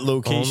at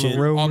location.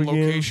 On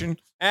location.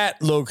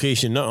 At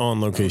location, not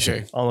on location.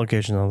 Okay. On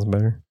location sounds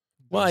better.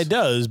 Well, it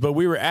does, but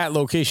we were at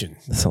location.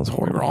 That sounds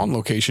horrible. We were on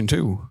location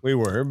too. We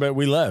were, but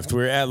we left.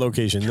 We were at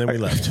location, then we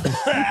left.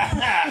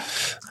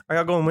 Are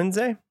y'all going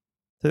Wednesday?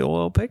 To the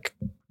oil pick?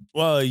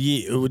 Well,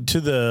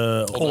 to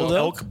the old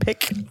elk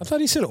pick? I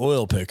thought he said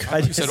oil pick. I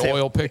said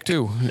oil pick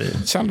too.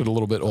 It sounded a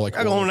little bit like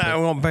I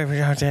won't pay for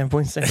goddamn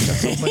Wednesday.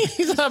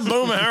 He's a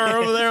boomhauer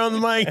over there on the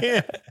mic.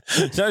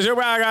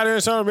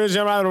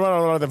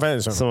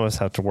 Some of us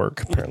have to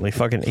work, apparently.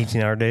 Fucking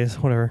 18-hour days,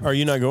 whatever. Are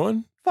you not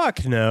going?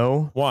 Fuck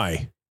no.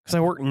 Why? Because I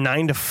work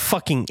 9 to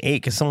fucking 8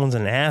 because someone's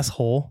an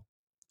asshole.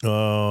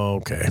 Oh,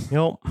 okay.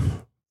 Yep.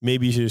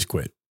 Maybe you should just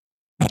quit.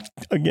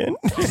 again.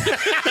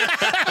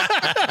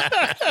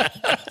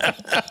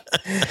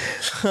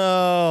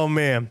 Oh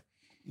man.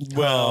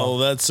 Well,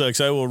 that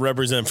sucks. I will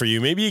represent for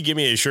you. Maybe you give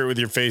me a shirt with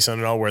your face on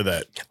it. I'll wear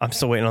that. I'm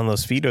still waiting on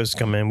those Speedos to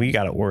come in. We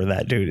got to order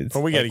that, dude. It's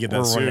We got to get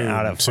that soon. running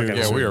out of fucking.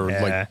 Yeah, we are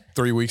like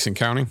 3 weeks and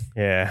counting.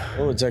 Yeah.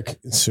 Oh, it's like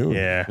soon.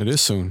 Yeah. It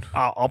is soon.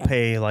 I'll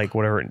pay like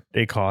whatever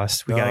it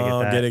costs. We got to get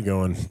that. Get it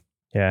going.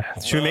 Yeah.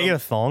 Should we make it a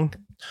thong?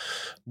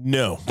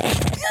 No.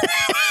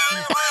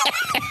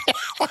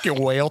 Fucking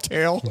whale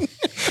tail.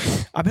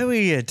 I bet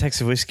we get a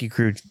Texas Whiskey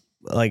Crew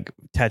like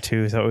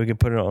tattoo so we could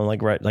put it on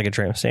like a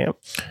tramp stamp.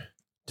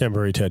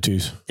 Temporary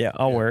tattoos. Yeah,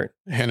 I'll wear it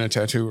Henna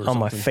tattoo or on something.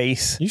 my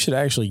face. You should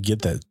actually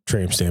get that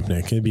tramp stamp,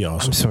 Nick. It'd be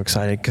awesome. I'm so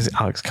excited because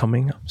Alex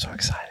coming. I'm so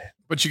excited.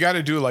 But you got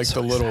to do like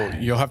So the little,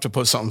 excited. you'll have to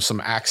put some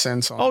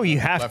accents on. Oh, you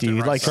the have left to and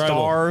right like side.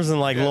 stars and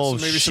like Yeah, little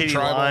so maybe some shitty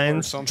tribal or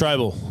lines. something.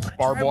 Tribal.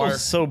 Barbed wire.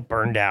 Tribal's so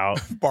burned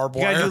out. Barbed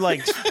You gotta wire. do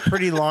like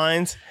pretty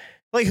lines.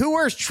 Like who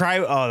wears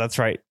tribal? Oh, that's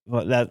right.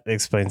 Well, that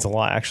explains a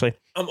lot, actually.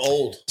 I'm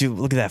old. Dude,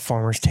 look at that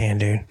farmer's tan,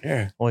 dude.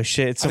 Yeah. Holy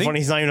shit! It's so funny.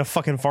 He's not even a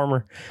fucking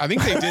farmer. I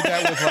think they did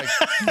that with like.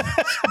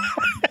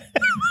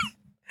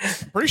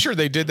 Pretty sure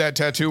they did that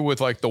tattoo with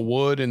like the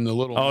wood and the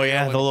little. Oh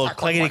yeah, nail the and little clack,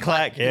 clack, clickety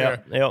clack, clack.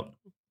 clack. Yeah. Yep.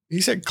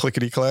 He said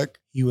clickety clack.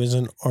 He was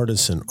an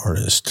artisan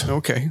artist.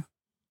 Okay.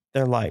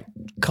 They're like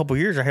a couple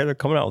years ahead. They're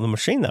coming out with a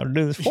machine that'll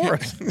do this for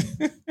us.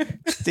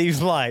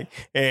 Steve's like,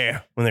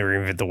 yeah, when they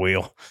reinvent the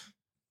wheel.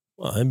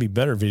 Well, it'd be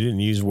better if he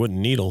didn't use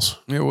wooden needles.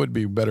 It would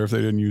be better if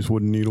they didn't use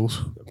wooden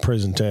needles.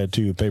 Prison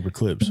tattoo, paper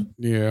clips.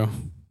 Yeah.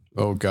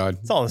 Oh God.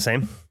 It's all the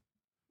same.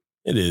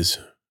 It is.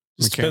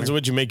 Just depends on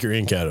what you make your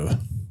ink out of.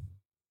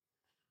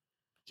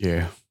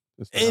 Yeah.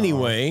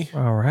 Anyway,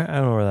 All right, I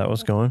don't know where that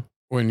was going.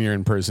 When you're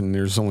in prison,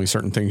 there's only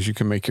certain things you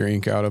can make your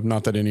ink out of.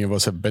 Not that any of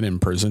us have been in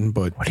prison,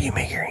 but What do you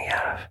make your ink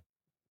out of?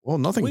 well,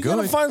 nothing we good.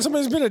 gotta find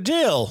somebody who's been in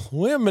jail.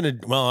 We haven't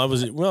been. I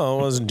was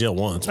in jail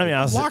once. I mean,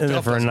 I was Locked in there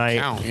up for a doesn't night.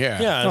 count.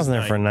 Yeah. yeah, I was in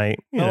there for a night.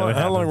 You know, it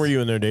how long happens. were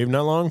you in there, Dave?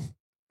 Not long.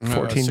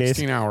 14 days.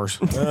 16 hours.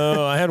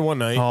 Oh, I had one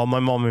night. Oh,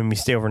 my mom made me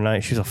stay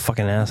overnight. She was a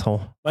fucking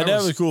asshole. My dad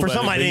was cool for about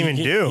something it, I but didn't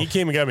he- even do. He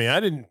came and got me. I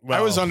didn't. I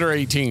was under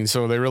 18,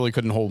 so they really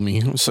couldn't hold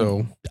me.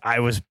 So I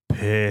was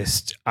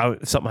pissed.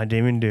 Something I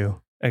didn't even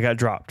do. I got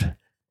dropped.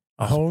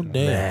 Oh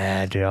damn!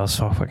 Mad, dude. I was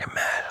so fucking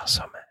mad. I was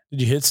so mad.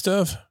 Did you hit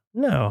stuff?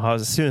 No, I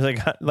was as soon as I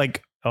got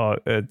like, oh,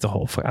 it's a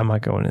whole. I'm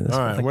not going into this.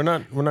 All right, Like,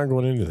 we're not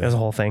going into there's that. a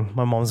whole thing.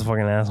 My mom's a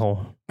fucking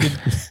asshole,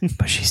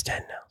 but she's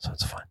dead now, so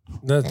it's fine.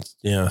 That's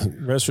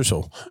rest her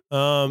soul.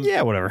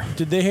 Yeah, whatever.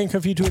 Did they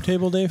handcuff you to a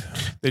table, Dave?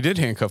 they did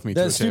handcuff me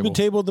to That a stupid table.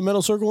 table with the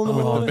metal circle in the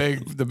middle. The of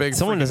it? big.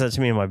 Someone does that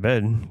to me in my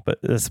bed, but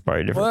that's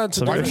probably different. Well,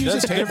 that's a Why do you use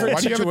That's a table? different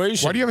Why do, you have a,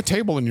 situation. why do you have a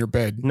table in your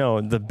bed?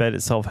 No, the bed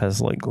itself has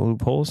like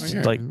loopholes. Oh,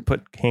 yeah. Like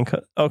put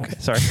handcuff. Okay,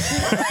 sorry.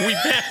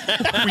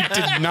 we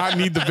did not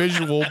need the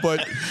visual,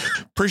 but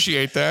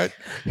appreciate that.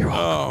 You're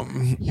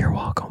welcome. You're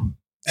welcome.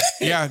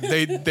 Yeah,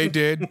 they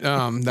did.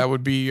 That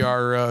would be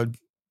our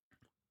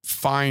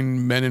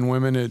fine men and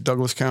women at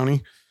Douglas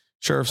County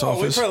Sheriff's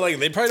Office.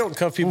 They probably don't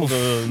cuff people to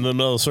the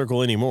metal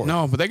circle anymore.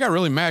 No, but they got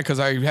really mad because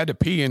I had to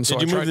pee, and so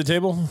Did you move the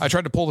table? I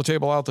tried to pull the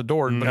table out the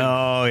door, but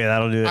Oh yeah,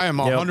 that'll do it. I am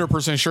Yep.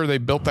 100% sure they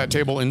built that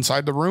table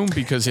inside the room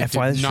because it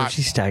FYI, did the not.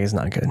 stretchy stag is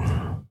not good.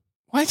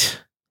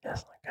 What? Yeah,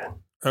 it's not good.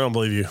 I don't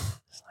believe you.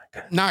 It's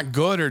not good. Not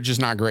good or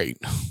just not great?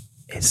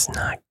 It's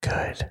not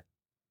good.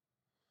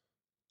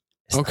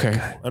 It's not Okay.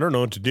 good. I don't know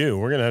what to do.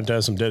 We're gonna have to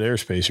have some dead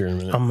airspace here in a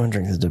minute. I'm gonna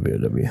drink this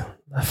WW.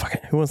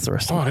 Who wants the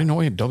rest Oh, of I it? didn't know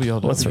we had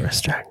WLW. What's the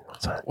rest, Jack?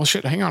 What's that? Well,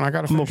 shit. Hang on. I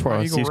got to I'm gonna finish pour my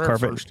on Eagle Steve's Rare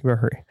carpet. first. You better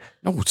hurry.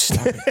 No,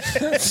 stop it.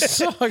 That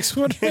sucks.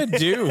 What did I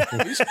do?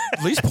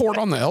 At least pour it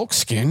on the elk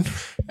skin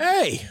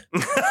Hey,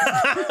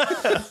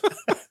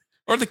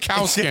 or the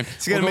cow skin.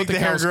 It's gonna We'll go make with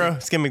the hair cow skin. grow.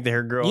 It's gonna make the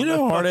hair grow. you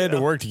know how hard I had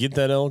to work to get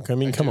that elk? I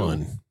mean, come do.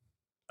 on.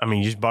 I mean,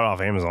 you just bought it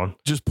off Amazon.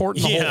 Just pour it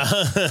in the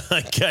hole.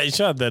 Yeah, I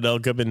shot that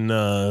elk up in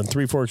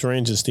Three Forks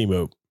Range in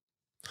Steamboat.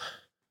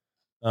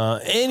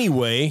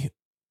 Anyway,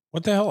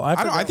 what the hell?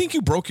 I think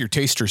you broke your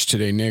tasters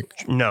today,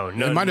 Nick. No,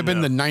 It might have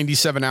been the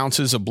 97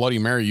 ounces of Bloody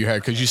Mary you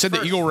had because you said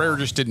the Eagle Rare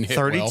just didn't hit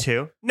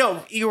 32. well.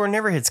 No, Igor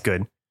never hits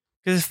good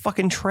because it's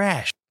fucking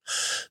trash.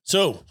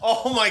 so.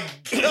 Oh my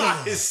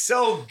god, it's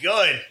so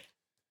good.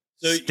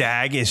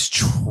 Stag is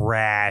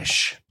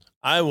trash.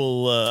 I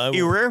will.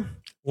 Igor,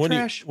 What do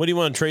trash. you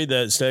want to trade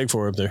that stag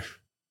for up there?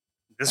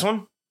 This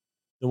one?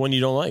 The one you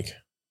don't like?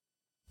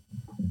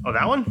 Oh,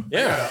 that one?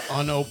 Yeah.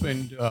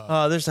 Unopened.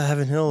 There's a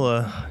Heaven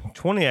Hill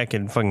 20 I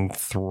can fucking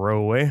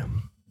throw away.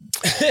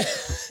 I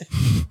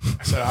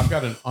said I've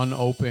got an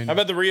unopened How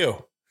about the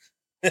Rio?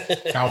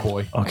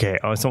 cowboy. Okay,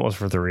 it's almost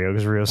for the Rio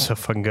because Rio's so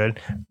fucking good.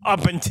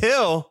 Up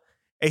until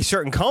a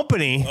certain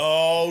company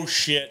Oh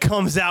shit!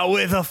 comes out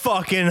with a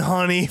fucking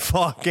honey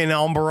fucking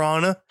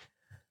Albarana.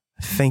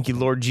 Thank you,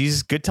 Lord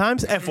Jesus. Good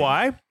times.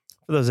 FY,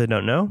 for those that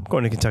don't know, I'm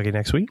going to Kentucky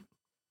next week.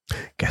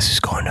 Guess who's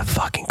going to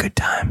fucking Good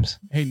Times?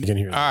 Hey, You can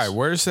hear all right,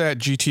 where's that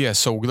GTS?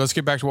 So let's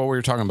get back to what we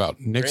were talking about.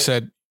 Nick Great.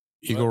 said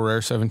Eagle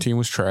Rare 17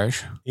 was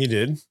trash, He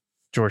did.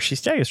 George C.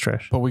 Stag is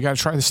trash. but we got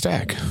to try the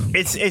stack.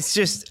 It's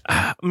just,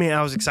 I mean,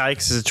 I was excited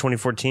because it's a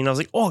 2014. I was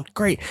like, oh,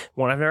 great.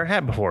 One I've never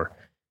had before.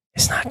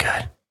 It's not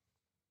good.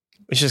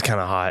 It's just kind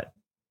of hot.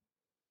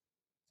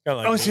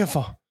 It's gonna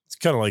fall. It's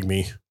kind of like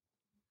me.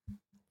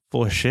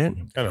 Full of shit.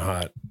 Kind of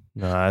hot.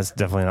 No, that's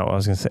definitely not what I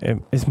was gonna say.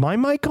 Is my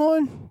mic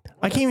on?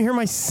 I can't even hear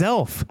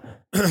myself.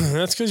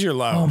 That's because you're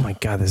loud. Oh my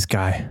god, this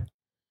guy.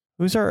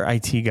 Who's our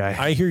IT guy?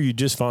 I hear you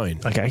just fine.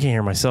 Okay, I can't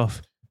hear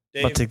myself.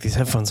 Dave, I'll take these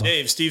headphones off.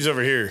 Dave, Steve's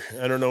over here.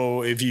 I don't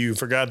know if you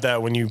forgot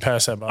that when you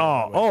passed that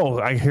bottle. Oh,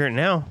 I hear it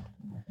now.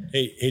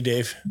 Hey,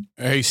 Dave.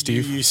 Hey,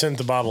 Steve. You sent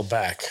the bottle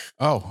back.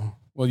 Oh,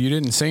 well, you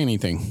didn't say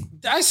anything.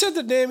 I said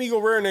the damn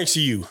Eagle Rare next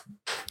to you.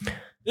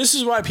 This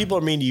is why people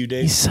are mean to you,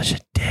 Dave. He's such a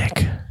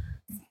dick.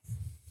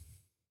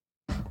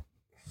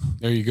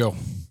 There you go.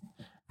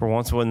 For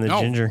once, wasn't the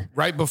ginger.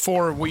 Right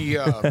before we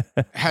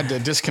had to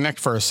disconnect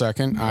for a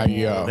second,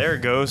 there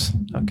it goes.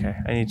 Okay,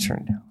 I need to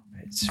turn it down.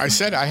 I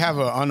said I have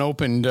an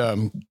unopened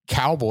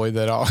cowboy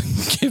that I'll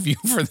give you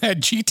for that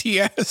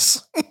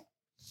GTS.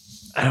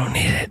 I don't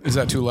need it. Is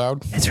that too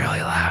loud? It's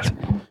really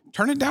loud.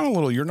 Turn it down a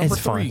little. You're number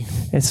 3.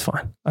 Fine. It's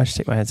fine. I just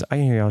take my heads. I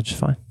can hear y'all just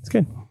fine. It's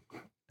good.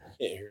 Can't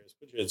hear us.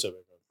 Put your headset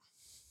back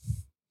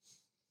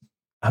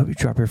I hope you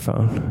drop your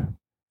phone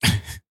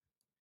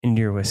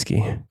into your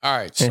whiskey. All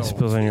right. And it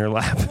spills on your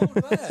lap.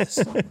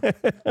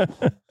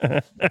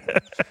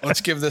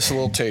 Let's give this a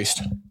little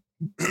taste.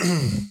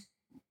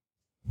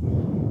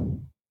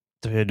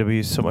 WW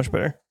is so much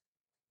better.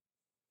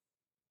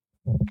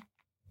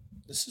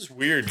 This is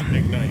weird,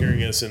 Nick, not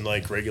hearing us in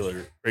like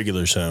regular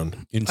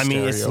sound. I mean,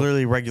 it's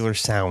literally regular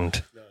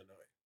sound. No.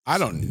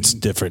 It's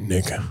different,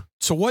 Nick.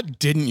 So what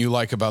didn't you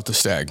like about the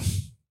Stag?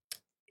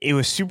 It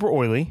was super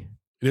oily.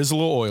 It is a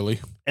little oily.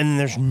 And then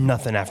there's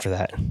nothing after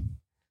that.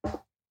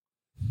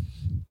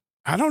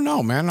 I don't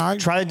know, man.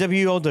 Try the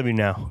WLW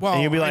now. Well,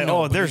 and you'll be like,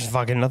 know, there's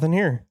fucking nothing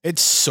here.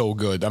 It's so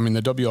good. I mean,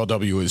 the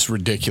WLW is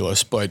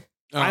ridiculous, but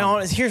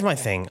here's my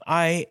thing.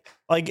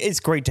 It's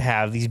great to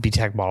have these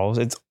BTEC bottles.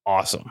 It's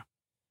awesome.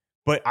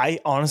 But I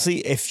honestly,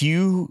 if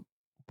you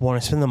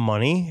want to spend the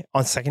money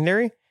on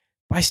secondary,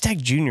 buy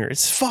Stag Junior.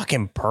 It's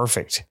fucking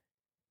perfect.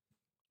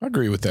 I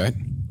agree with that.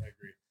 I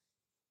agree.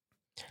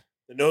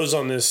 The nose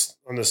on the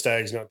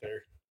Stag's not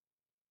there.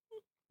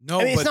 No,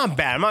 I mean, it's not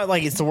bad. I'm not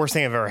like it's the worst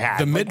thing I've ever had.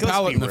 The mid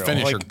palate and the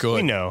finish are good.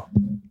 We know.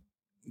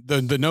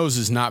 The nose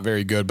is not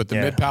very good, but the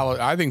mid palate,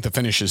 I think the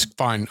finish is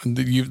fine.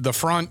 The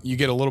front, you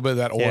get a little bit of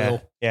that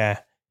oil. Yeah.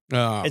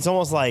 It's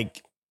almost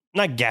like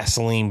not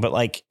gasoline, but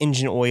like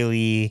engine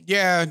oily.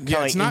 Yeah.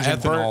 It's not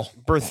ethanol.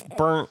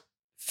 Burnt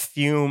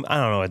fume. I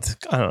don't know.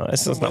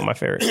 It's just not my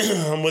favorite.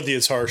 I'm with you.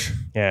 It's harsh.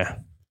 Yeah.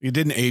 It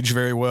didn't age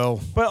very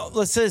well. But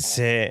let's just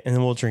sit and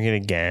then we'll drink it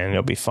again.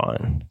 It'll be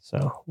fun.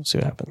 So we'll see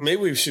what happens.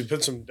 Maybe we should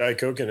put some Diet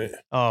Coke in it.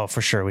 Oh, for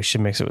sure. We should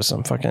mix it with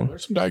some fucking.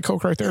 There's some Diet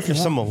Coke right there. There's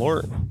some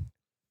Malort.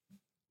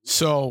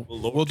 So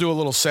we'll do a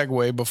little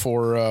segue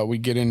before we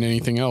get into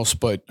anything else.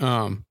 But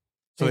so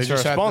they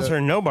just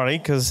sponsoring nobody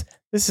because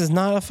this is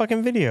not a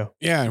fucking video.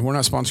 Yeah, we're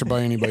not sponsored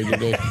by anybody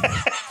today.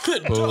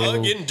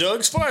 Doug in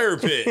Doug's Fire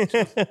Pit.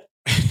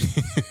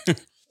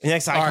 The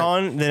next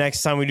icon, the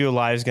next time we do a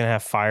live is gonna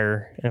have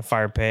fire and a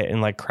fire pit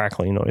and like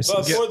crackling noises.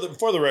 But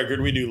for the record,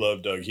 we do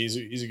love Doug. He's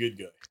a good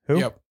guy. Who?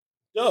 Yep.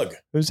 Doug.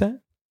 Who's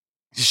that?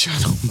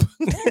 Shut up.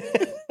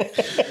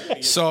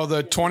 So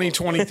the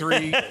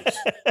 2023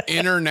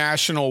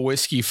 International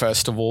Whiskey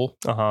Festival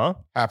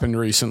happened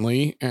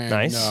recently, and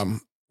nice.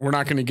 We're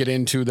not going to get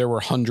into. There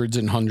were hundreds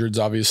and hundreds,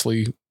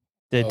 obviously.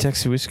 Did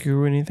Texas Whiskey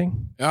or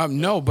anything?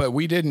 No, but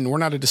we didn't. We're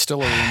not a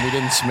distillery, and we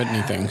didn't submit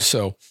anything.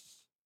 So.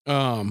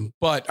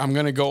 But I'm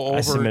going to go over.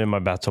 I submitted my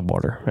bathtub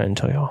water. I didn't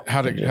tell y'all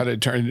how to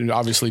turn. It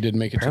obviously didn't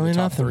make it Apparently to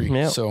the top nothing. 3.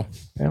 Yep. So,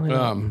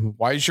 Apparently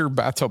why is your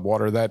bathtub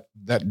water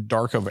that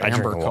dark of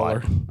amber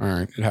color? All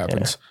right, it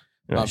happens.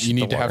 Yeah. You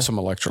need to have some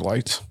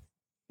electrolytes.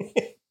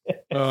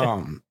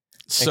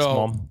 So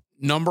Mom.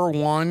 number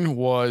 1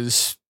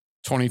 was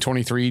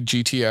 2023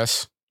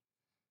 GTS.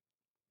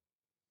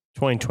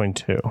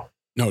 2022.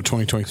 No,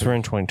 2023. We're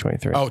in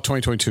 2023. Oh,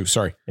 2022.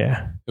 Sorry.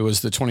 Yeah. It was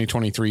the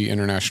 2023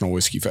 International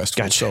Whiskey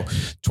Festival. Gotcha. So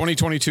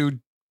 2022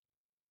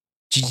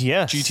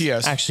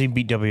 GTS actually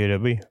beat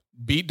WLW.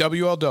 Beat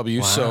WLW.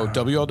 Wow. So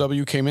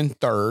WLW came in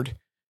 3rd,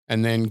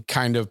 and then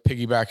kind of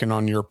piggybacking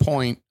on your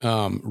point,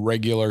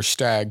 regular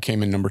Stag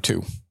came in number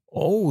 2.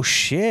 Oh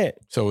shit.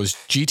 So it was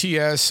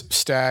GTS,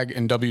 Stag,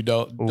 and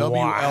WLW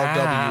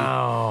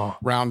Wow.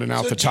 rounding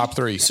out the top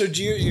 3. So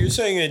you're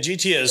saying a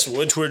GTS,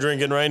 which we're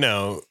drinking right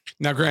now.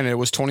 Now, granted, it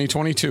was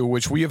 2022,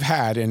 which we have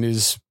had and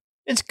is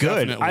It's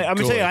good. I'm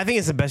gonna tell you, I think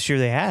it's the best year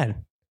they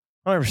had.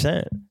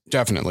 100%.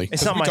 definitely.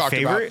 It's not my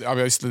favorite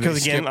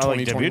because again, I like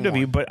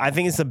WW, but I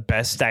think it's the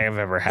best Stag I've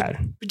ever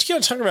had. But you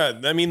got to talk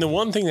about. I mean, the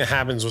one thing that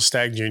happens with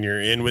Stag Junior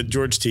and with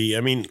George T.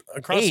 I mean,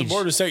 across the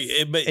board with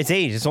Stag, but it's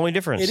age. It's the only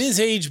difference. It is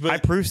age, but high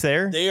proof's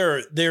there.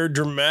 They're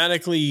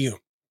dramatically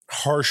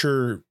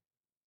harsher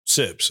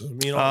sips. I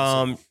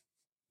mean,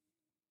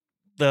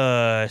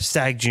 the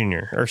Stag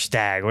Junior or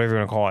Stag, whatever you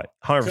want to call it,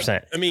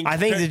 100%. I mean, I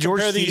think the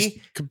George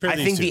T. I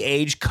think the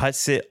age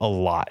cuts it a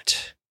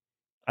lot.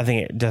 I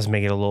think it does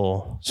make it a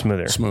little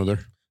smoother. Smoother.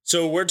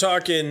 So we're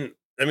talking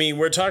I mean,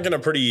 we're talking a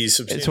pretty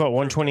substantial. It's what,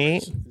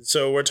 128?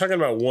 So we're talking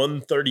about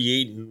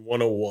 138 and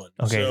 101.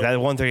 Okay, so that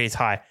 138 is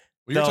high.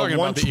 Well, you're talking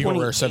about the Eagle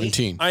Rare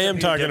 17. I am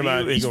talking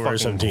about is Eagle Rare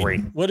fucking 17.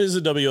 great. What is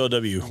the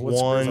WLW? What's the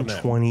proof on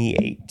that?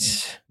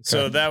 128.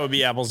 So that would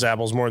be apples to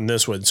apples more than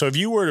this would. So if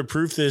you were to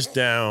proof this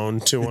down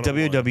to The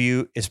 101,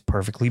 WW is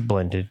perfectly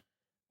blended.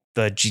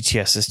 The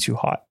GTS is too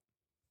hot.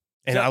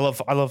 And I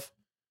love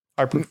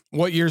our proof.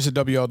 What year's the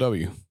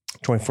WLW?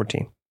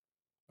 2014.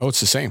 Oh, it's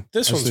the same.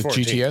 This As one's the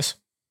 14. GTS.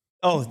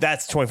 Oh,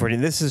 that's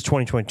 2014. This is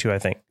 2022, I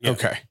think. Yeah.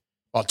 Okay.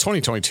 Well,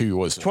 2022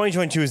 was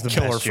 2022 is the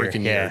killer best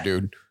freaking year. year,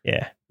 dude.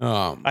 Yeah.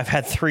 Um, I've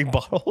had 3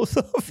 bottles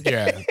of it.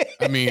 yeah.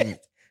 I mean,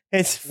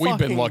 It's we've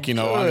been fucking lucky.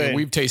 No, I good. mean,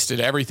 we've tasted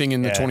everything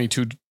in the Yeah.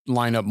 22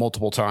 lineup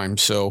multiple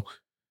times. So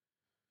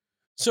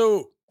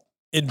So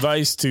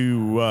advice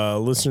to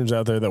listeners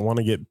out there that want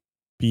to get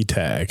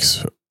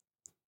B-Tax.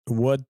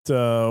 What's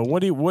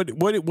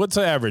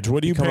the average?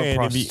 What are you Become a paying?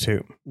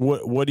 prostitute.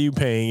 What are you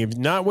paying? If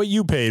not what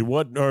you paid,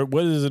 what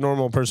does a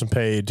normal person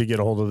pay to get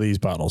a hold of these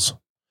bottles?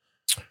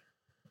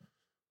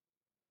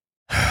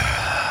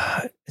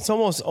 It's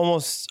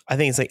almost I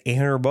think it's like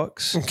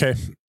 $800. Okay.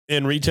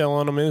 And retail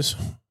on them is?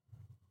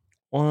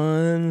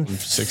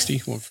 160,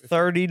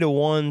 130 to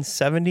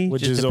 170,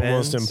 Which just is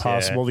almost depends.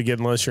 impossible to get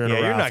unless you're in Yeah,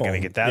 a you're not raffle.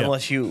 going to get that Yeah.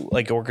 unless you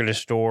like work at a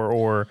store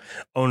or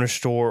own a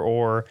store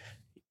or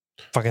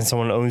fucking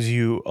someone owes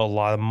you a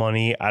lot of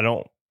money. I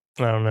don't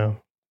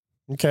know.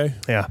 Okay.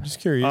 Yeah. Just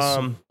curious.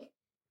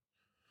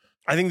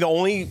 I think the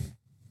only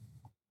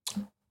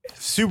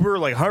super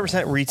like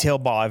 100% retail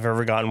ball I've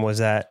ever gotten was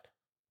that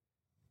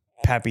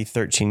Pappy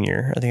 13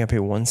 year. I think I paid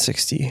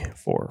 160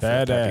 for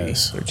Pappy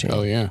Badass. 13.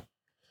 Oh yeah.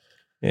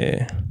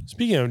 Yeah.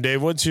 Speaking of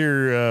Dave, what's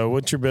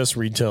your best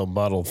retail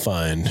bottle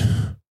find?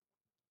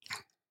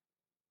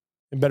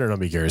 It better not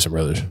be Garrison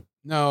Brothers.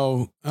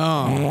 No.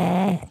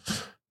 I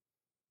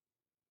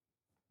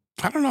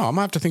don't know. I'm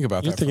gonna have to think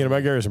about You're that. thinking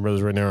about Garrison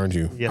Brothers right now, aren't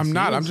you? Yes, I'm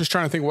not. he I'm is. just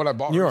trying to think what I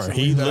bought. You are.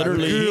 recently He that I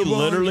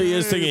literally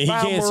is thinking. He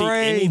can't see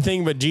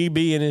anything but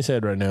GB in his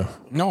head right now.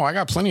 No, I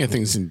got plenty of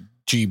things in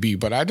GB,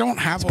 but I don't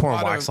have a pouring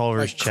lot wax of all over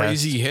like, his chest.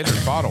 crazy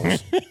hidden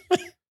bottles.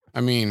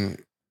 I mean,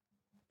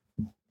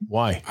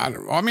 Why? I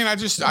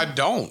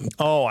don't.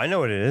 Oh, I know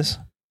what it is.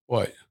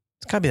 What?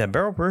 It's got to be that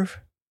barrel proof.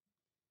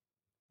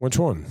 Which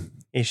one?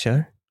 Each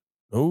other.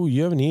 Oh,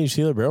 you have an EH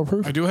Taylor barrel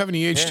proof? I do have an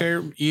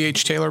EH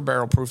Taylor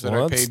barrel proof that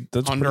Well, I that's- paid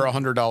that's under pretty-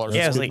 $100.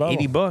 Yeah, it was good like bottle.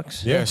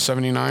 $80. Yeah,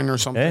 79 or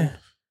something.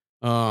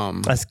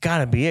 Yeah. That's got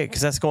to be it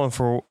because that's going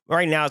for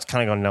right now. It's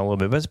kind of going down a little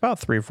bit, but it's about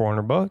 $300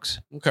 or $400.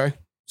 Okay.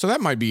 So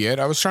that might be it.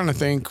 I was trying to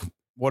think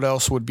what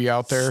else would be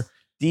out there.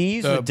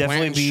 Steve's The would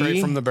definitely Blanton straight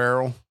be from the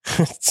barrel.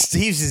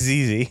 Steve's is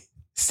easy.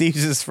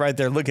 Steve's is right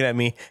there looking at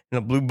me in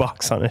a blue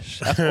box on his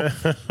shelf.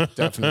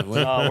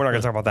 Definitely. We're not going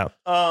to talk about that.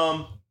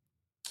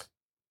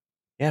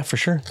 Yeah, for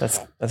sure. That's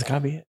got to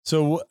be it.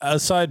 So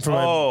aside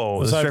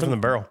from Straight from the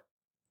barrel.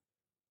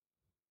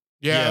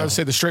 Yeah, Yeah. I would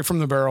say the straight from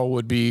the barrel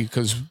would be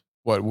because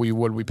what we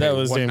pay that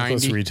was damn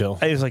close to 190. retail. I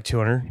think it was like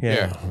 200.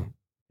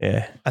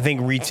 Yeah. I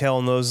think retail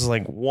on those is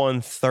like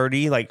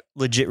 130, like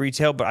legit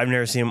retail, but I've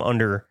never seen them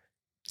under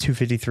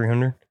 250,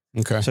 300.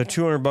 Okay. So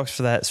 $200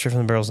 for that straight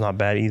from the barrel is not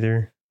bad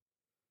either.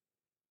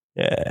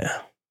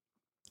 Yeah.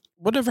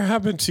 Whatever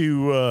happened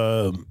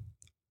to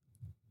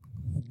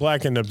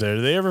Blackened up there?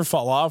 Did they ever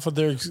fall off with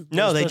their?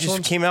 No, they special just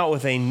ones? came out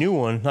with a new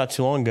one not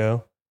too long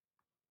ago.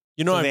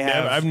 You know, so they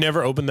have- I've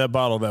never opened that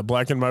bottle. That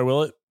Blackened by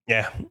Willet.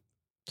 Yeah.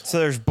 So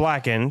there's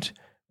Blackened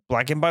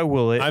by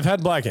Willet, I've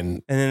had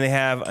Blackened. and then they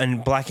have a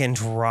Blackened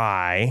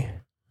Rye.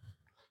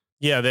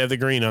 Yeah, they have the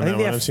green on I think that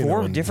they one. have I've seen that 4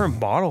 one. different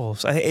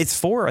bottles. It's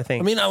 4, I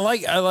think. I mean, I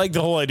like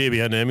the whole idea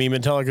behind it. I mean,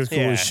 Metallica's cool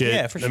Yeah, as shit.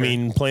 yeah, for I sure.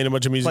 mean, playing a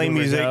bunch of music, playing in the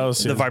music, house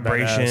the is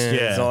vibrations, badass.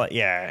 Yeah, all that.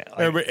 Yeah. Like,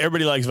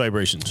 everybody likes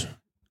vibrations,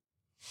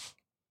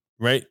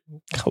 right?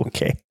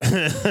 okay. Is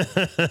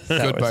that what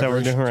we're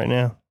vibrations. doing right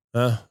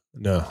now?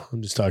 No,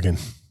 I'm just talking.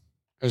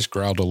 I just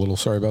growled a little.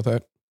 Sorry about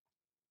that.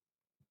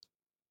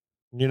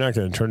 You're not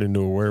going to turn into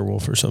a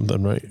werewolf or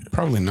something, right?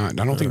 Probably not.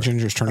 I don't think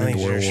Ginger's turned I into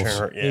think werewolves.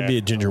 sure, yeah. Maybe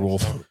a ginger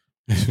wolf.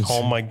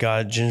 Oh my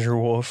God, Ginger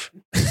Wolf.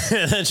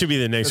 That should be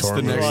the next That's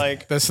horror the movie. next,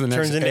 Like, that's the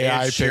next Turns into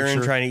AI Ed Sheeran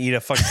picture. trying to eat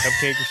a fucking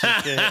cupcake or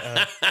some shit.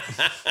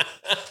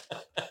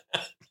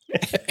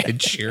 Ed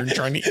Sheeran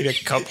trying to eat a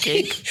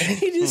cupcake.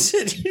 He just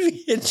said he'd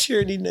be Ed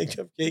Sheeran eating a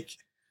cupcake.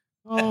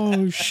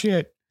 Oh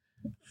shit!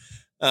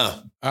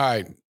 Oh. All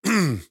right.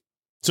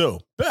 So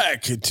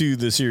back to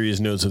the serious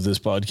notes of this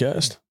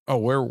podcast. Oh,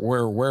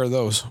 where are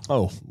those?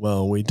 Oh,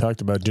 well, we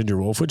talked about Ginger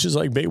Wolf, which is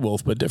like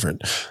Beowulf, but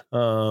different.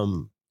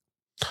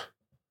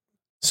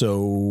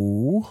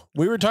 So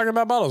we were talking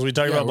about bottles. We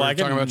talked Yeah, about we were Blackened.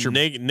 talking about your-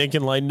 Nick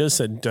enlightened us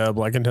that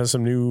Blackened has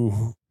some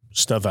new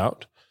stuff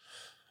out.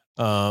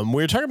 We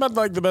were talking about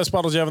like the best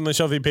bottles you have on the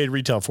shelf you paid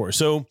retail for.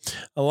 So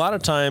a lot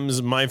of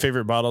times my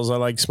favorite bottles, I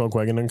like Smoke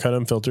Wagon Uncut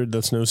Unfiltered.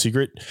 That's no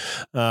secret.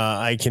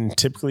 I can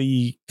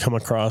typically come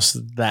across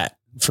that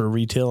for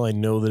retail. I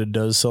know that it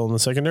does sell in the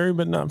secondary,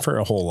 but not for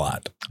a whole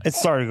lot. It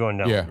started going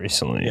down Yeah.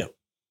 recently. Yeah.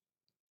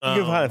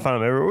 You can find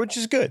them everywhere, which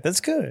is good. That's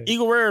good.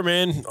 Eagle Rare,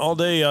 man, all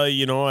day.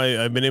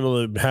 I've been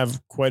able to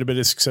have quite a bit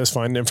of success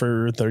finding them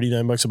for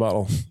 $39 a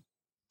bottle.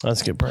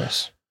 That's a good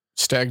price.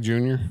 Stag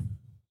Junior.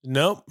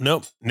 Nope.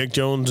 Nick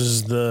Jones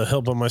is the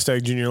help on my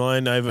Stag Junior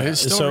line.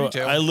 Retail.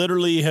 I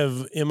literally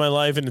have in my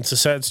life, and it's a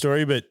sad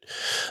story, but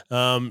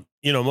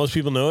most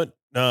people know it.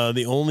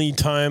 The only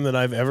time that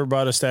I've ever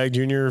bought a Stag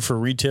Junior for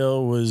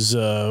retail was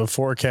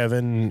for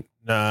Kevin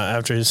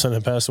after his son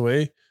had passed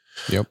away.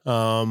 Yep.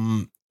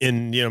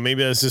 And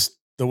maybe that's just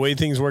the way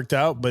things worked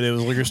out, but it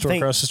was a liquor store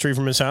across the street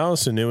from his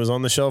house, and it was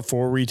on the shelf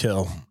for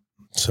retail.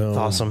 So that's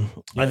awesome.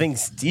 Yeah. I think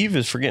Steve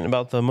is forgetting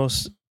about the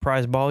most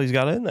prized bottle he's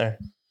got in there.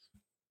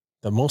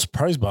 The most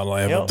prized bottle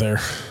I have up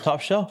there. Top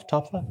shelf,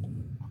 top left.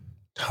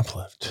 Top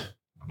left.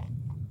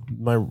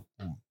 My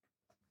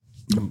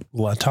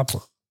top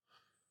left.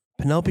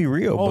 Penelope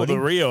Rio. Oh, buddy. the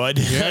Rio. I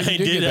did. Yeah, I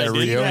did that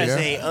Rio. He has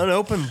a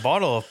unopened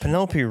bottle of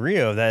Penelope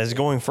Rio that is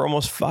going for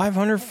almost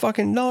 $500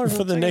 fucking dollars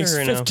for the next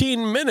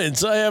 15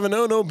 minutes. I have an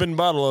unopened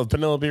bottle of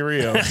Penelope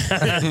Rio.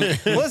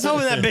 Let's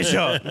open that bitch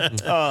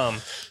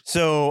up.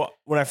 So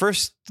when I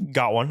first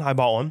got one, I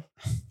bought one.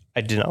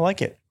 I did not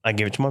like it. I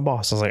gave it to my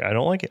boss. I was like, I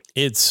don't like it.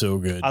 It's so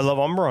good. I love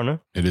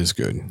Umbrana. It is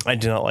good. I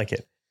did not like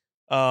it.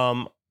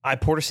 I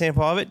poured a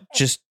sample of it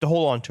just to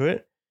hold on to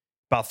it.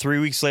 About 3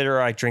 weeks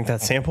later, I drank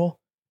that sample.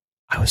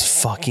 I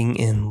was fucking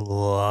in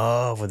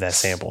love with that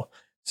sample.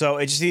 So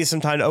it just needed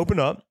some time to open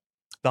up.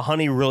 The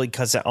honey really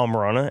cuts that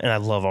Umbrana, and I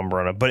love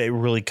Umbrana, but it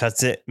really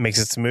cuts it, makes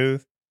it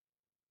smooth.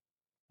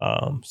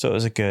 So it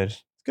was a good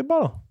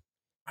bottle.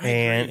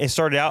 And it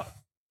started out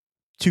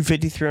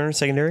 250, 300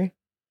 secondary.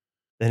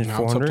 Then now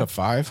 400. it's up to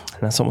 5.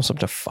 And that's almost up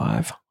to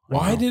 5.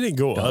 Why did it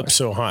go up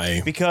so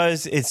high?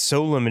 Because it's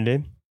so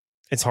limited.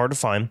 It's hard to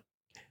find.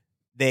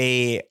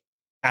 They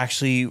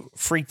actually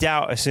freaked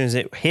out as soon as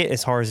it hit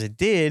as hard as it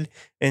did.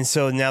 And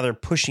so now they're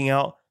pushing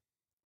out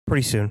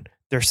pretty soon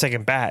their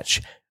second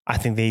batch. I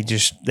think they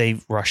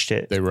rushed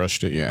it. They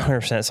rushed it, yeah.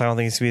 100%. So I don't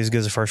think it's going to be as good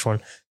as the first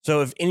one.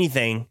 So if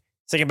anything,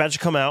 second batch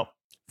will come out.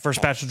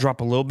 First batch will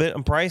drop a little bit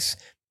in price.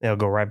 They'll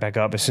go right back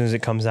up as soon as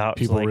it comes out.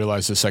 People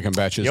realize the second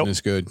batch isn't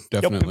as good.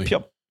 Definitely.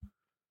 Yep.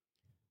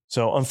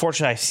 So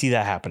unfortunately, I see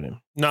that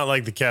happening. Not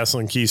like the Castle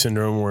and Key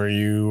syndrome where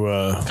you...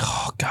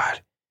 oh,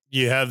 God.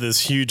 You have this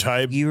huge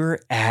hype. You're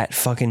at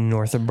fucking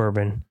North of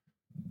Bourbon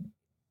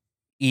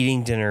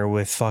eating dinner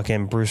with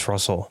fucking Bruce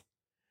Russell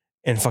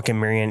and fucking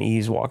Marianne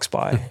Eves walks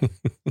by.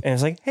 And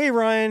it's like, hey,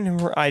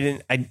 Ryan.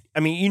 I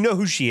mean, you know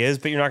who she is,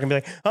 but you're not going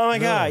to be like, oh my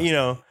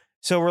God,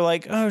 So we're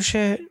like, oh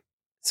shit.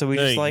 So we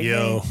just like,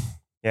 hey.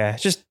 Yeah,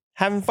 just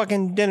having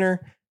fucking dinner.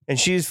 And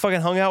she's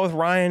fucking hung out with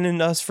Ryan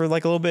and us for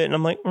like a little bit. And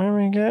I'm like, oh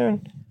my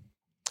God.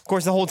 Of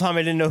course, the whole time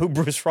I didn't know who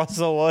Bruce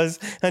Russell was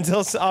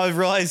until I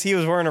realized he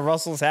was wearing a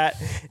Russell's hat.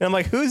 And I'm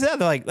like, who's that?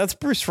 They're like, that's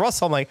Bruce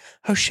Russell. I'm like,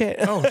 oh shit.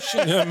 Oh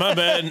shit. Yeah, my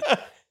bad.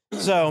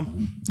 So,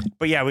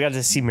 but yeah, we got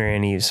to see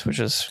Marianne Eves, which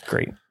is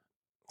great.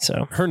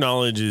 So her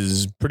knowledge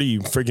is pretty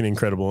freaking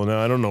incredible. Now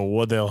I don't know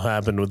what the hell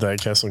happened with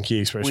that Castle and Key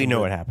expression. We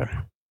know what happened.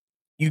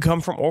 You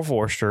come from Old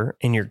Forester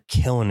and you're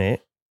killing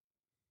it.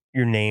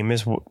 Your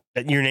name's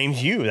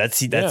you.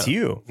 That's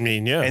you. I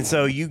mean, yeah. And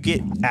so you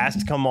get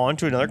asked to come on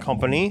to another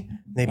company.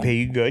 They pay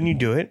you good and you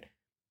do it.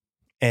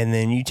 And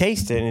then you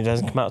taste it and it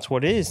doesn't come out to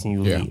what it is and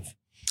you leave.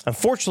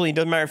 Unfortunately, it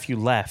doesn't matter if you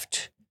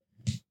left.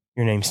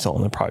 Your name's still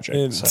in the project.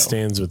 It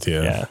stands with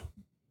you. Yeah.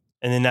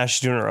 And then now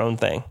she's doing her own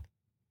thing.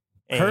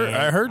 I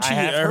heard she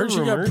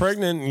got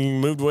pregnant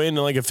and moved away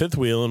into like a fifth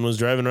wheel and was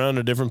driving around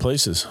to different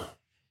places.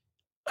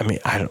 I mean,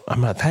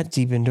 I'm not that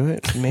deep into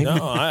it. Maybe.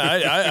 No,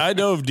 I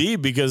dove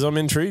deep because I'm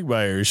intrigued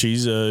by her.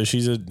 She's a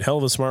hell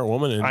of a smart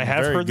woman and I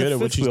have very heard good the at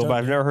what fifth she's wheel, done. but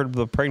I've never heard of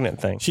the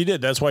pregnant thing. She did.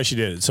 That's why she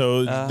did it.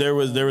 So there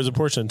was a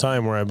portion of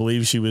time where I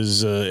believe she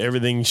was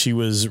everything she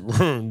was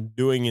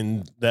doing,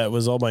 and that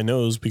was all by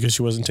nose because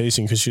she wasn't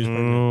tasting because she was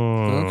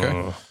pregnant.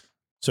 Okay.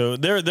 So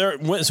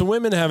so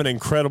women have an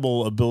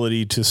incredible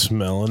ability to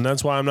smell, and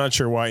that's why I'm not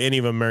sure why any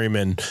of them marry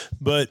men,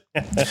 but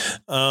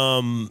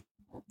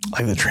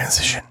like the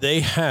transition. They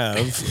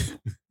have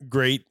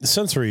great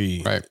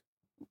sensory, right?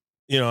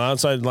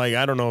 Outside, like,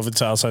 I don't know if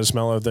it's outside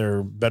smell, if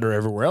they're better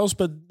everywhere else,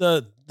 but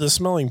the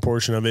smelling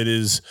portion of it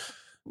is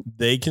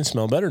they can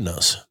smell better than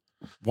us.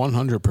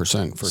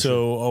 100% for sure.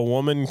 So a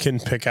woman can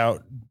pick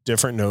out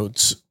different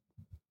notes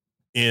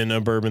in a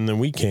bourbon than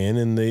we can.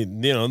 And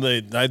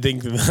I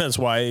think that's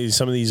why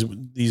some of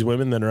these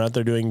women that are out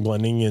there doing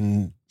blending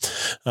and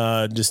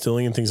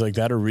distilling and things like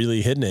that are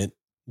really hitting it.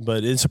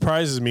 But it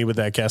surprises me with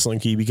that Castle and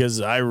Key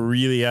because I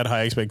really had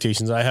high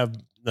expectations. I have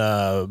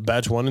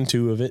batch 1 and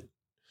 2 of it,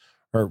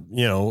 or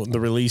the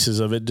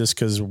releases of it, just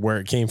because where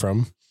it came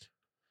from.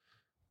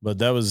 But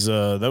that was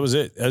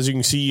it. As you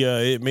can see,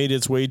 it made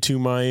its way to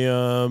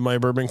my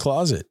bourbon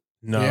closet.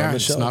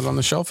 It's not on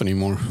the shelf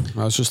anymore.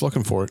 I was just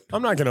looking for it.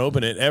 I'm not going to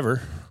open it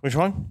ever. Which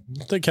one?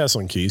 The Castle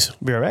and Keys.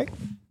 Be right back.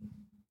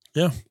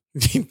 Yeah.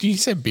 You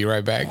said be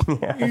right back. You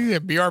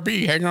said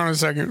BRB. Hang on a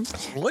second.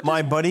 What?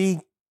 My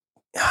buddy.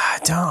 I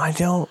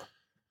don't.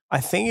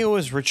 I think it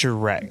was Richard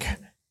Reck,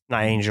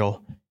 not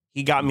Angel.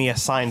 He got me a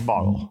signed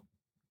bottle.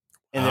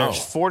 And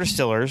there's 4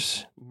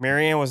 distillers.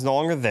 Marianne was no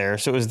longer there,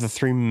 so it was the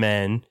 3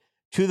 men.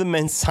 2 of the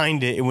men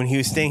signed it, and when he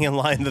was standing in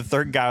line, the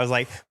third guy was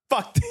like,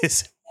 "Fuck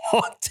this."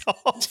 Walked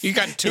off. You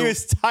got 2. He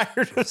was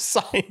tired of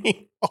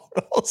signing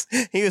bottles.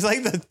 He was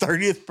like the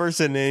 30th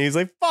person, and he's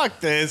like, "Fuck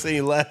this," and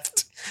he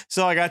left.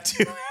 So I got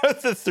 2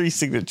 of the 3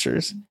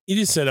 signatures. You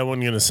just said I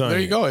wasn't going to sign. There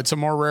you go. It's a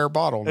more rare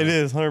bottle. It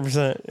is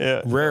 100%.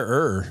 Yeah.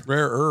 Rarer.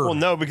 Well,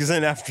 no, because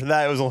then after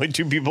that, it was only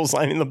 2 people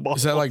signing the bottle.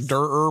 Is that like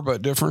dirt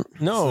but different?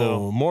 No,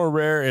 So- more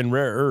rare and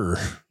rarer.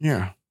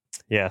 Yeah.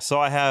 Yeah. So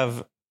I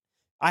have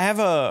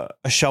a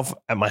shelf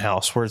at my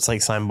house where it's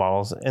like signed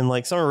bottles, and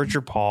like some are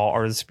Richard Paul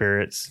or the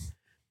Spirits.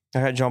 I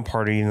got John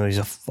Party, and he's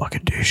a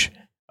fucking douche.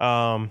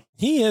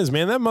 He is,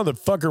 man. That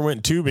motherfucker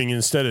went tubing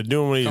instead of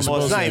doing what he was Well,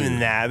 it's supposed not to. even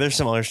that. There's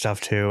some other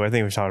stuff too. I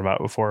think we've talked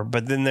about it before.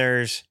 But then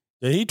there's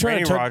Did he try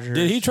Randy to touch, Rogers.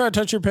 Did he try to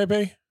touch your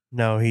Pepe?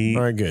 no. He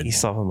All right, good. he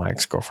slept with my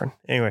ex girlfriend.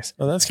 Anyways,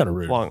 Oh, that's kind of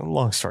rude.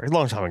 long story.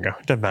 Long time ago.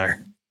 Doesn't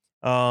matter.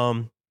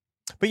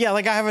 But yeah,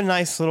 like I have a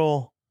nice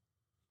little.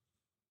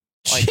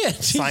 Like, Shit,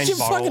 signed you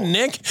bottle. fucking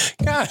Nick.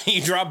 God, he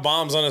dropped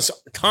bombs on us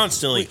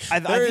constantly. I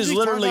There think is we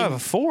talked literally about it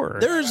before.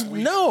 There's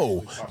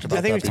no.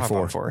 I think we talked about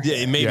it before.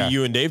 Yeah, maybe Yeah.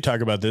 you and Dave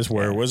talk about this.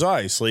 Where was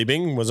I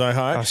sleeping? Was I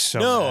high? I was so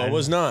no, mad. I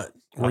was not.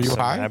 Were you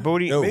high? But what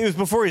do you- No. It was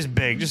before he's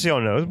big. Just so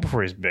y'all know, it was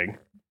before he's big.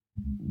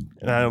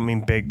 And I don't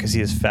mean big because he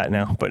is fat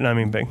now, but I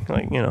mean big,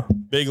 like you know.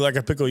 Big like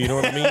a pickle. You know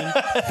what I mean?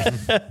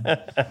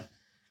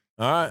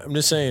 All right, I'm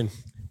just saying.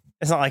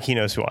 It's not like he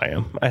knows who I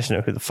am. I just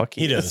know who the fuck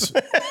he He is.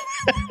 does.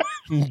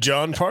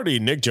 John Party,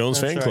 Nick Jones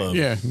That's fan right. club.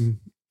 Yeah.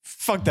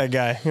 Fuck that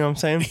guy. You know what I'm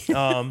saying?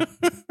 That's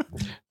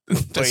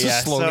But the yeah,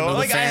 slogan so of the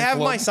like I fan have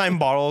club. my signed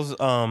bottles.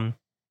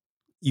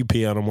 You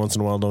pee on them once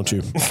in a while, don't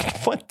you?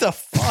 What the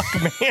fuck,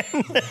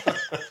 man?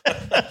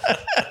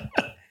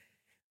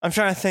 I'm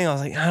trying to think. I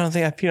was like, I don't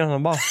think I peed on the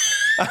bottle.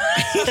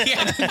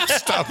 Yeah,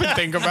 stop and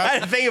think I about had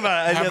it. to think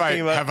about it. I Have I,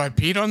 think about have I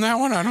peed on that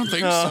one? I don't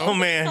think Oh so.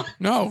 man,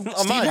 No. I'm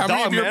Steve, not a how many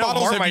dog, of your man. I don't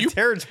bottles mark have my you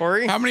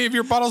territory. How many of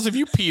your bottles have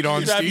you peed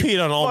on, Dude, I Steve?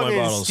 peed on all my Fucking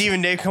bottles. Steve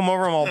and Dave come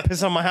over. I'm all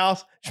pissed on my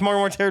house. Just mark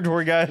my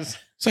territory, guys.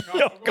 It's like,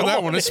 oh, Come that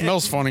on, one, it man.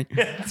 smells funny.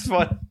 It's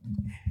fun.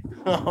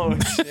 Oh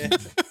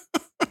shit.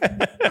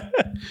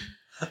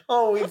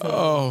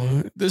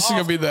 Oh, this is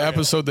going to be the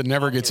episode that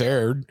never gets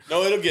aired.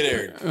 No, it'll get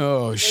aired.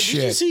 Oh, Did you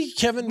shit. see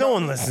Kevin? No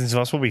one listens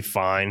to us. We'll be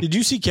fine. Did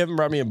you see Kevin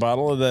brought me a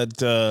bottle of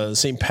that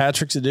St.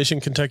 Patrick's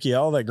edition Kentucky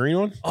Owl, that green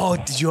one? Oh,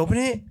 did you open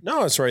it?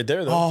 No, it's right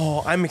there though.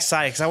 Oh, I'm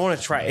excited because I want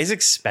to try it. It's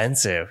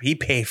expensive. He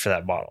paid for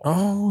that bottle.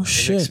 Oh, It's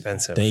shit!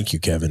 expensive. Thank you,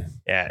 Kevin.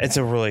 Yeah, it's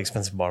a really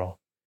expensive bottle.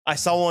 I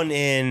saw one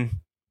in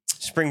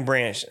Spring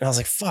Branch, and I was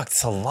like, "Fuck,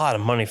 that's a lot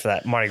of money for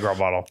that Mardi Gras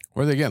bottle."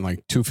 What are they getting?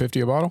 Like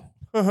 $2.50 a bottle?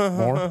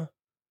 More?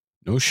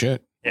 No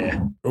shit.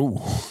 Yeah,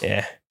 Oh,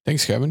 yeah.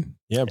 Thanks, Kevin.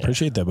 yeah,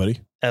 appreciate that, buddy.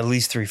 At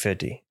least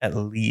 $350. At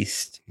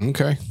least.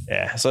 Okay.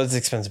 Yeah. So it's an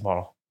expensive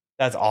bottle.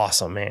 That's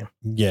awesome, man.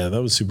 Yeah,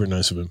 that was super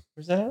nice of him.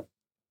 Where's that?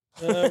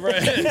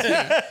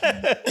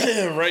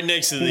 Right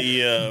next to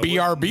the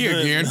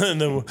BRB again.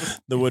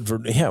 The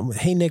Woodford. Yeah.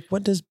 Hey, Nick,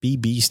 what does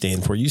BB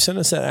stand for? You sent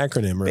us that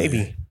acronym, right?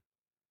 Baby.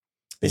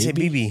 They say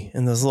BB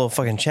in those little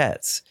fucking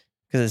chats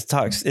because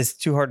it's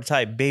too hard to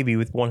type baby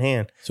with one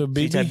hand. So So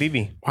you type BB.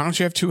 BB Why don't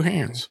you have 2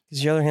 hands?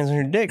 because your other hand's on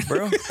your dick,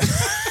 bro.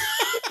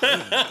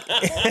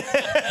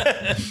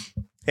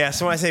 Yeah.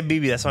 So when I say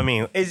BB, that's what I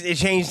mean. It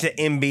changed to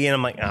MB, and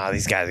I'm like,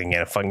 these guys ain't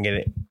gonna fucking get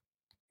it.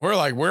 We're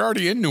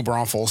already in New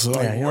Braunfels. So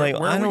Yeah, you're like,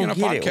 where I are we don't going to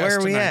get podcast it. Where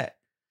are we tonight?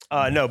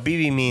 at? No,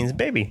 BB means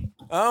baby.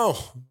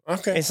 Oh,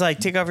 okay. It's like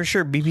take off your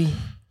shirt, BB.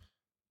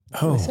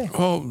 Oh,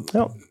 Well,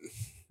 No.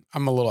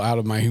 I'm a little out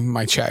of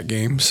my chat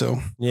game, so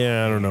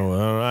yeah. I don't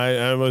know.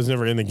 I was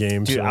never in the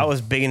game. Dude, so. I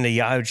was big into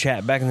Yahoo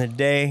chat back in the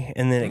day,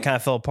 and then it kind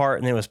of fell apart,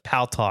 and then it was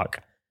Pal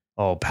Talk.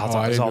 Oh, Pal Oh, Talk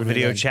I was didn't all do any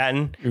video of that.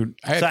 chatting. dude,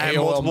 I had So I had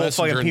AOL multiple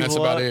Messenger, fucking and that's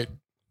people about up. it.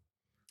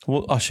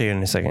 Well, I'll show you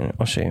in a second.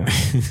 I'll show you.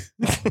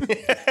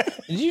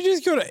 Did you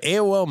just go to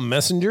AOL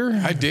Messenger?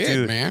 I did,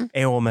 Dude, man.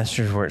 AOL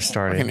Messenger is where it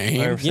started. Fucking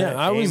AIM. 100% Yeah,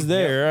 I was AIM.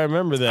 there. I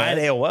remember I had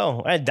that.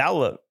 AOL. I had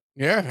dial-up.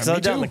 Yeah, Because I me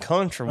was down in too. the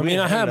country. I mean,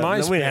 I had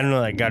MySpace. We didn't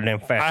know that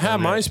goddamn fast. I had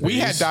MySpace. We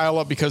had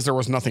dial-up because there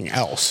was nothing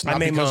else. I Not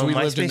made my because own we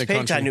lived in MySpace the page.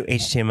 country. I knew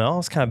HTML.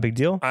 It's kind of a big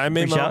deal. I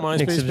made Reach my out, own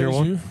Nick MySpace Sub-Zero page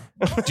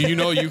One. too. Do you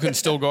know you can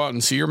still go out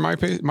and see your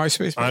MySpace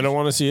page? I don't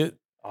want to see it.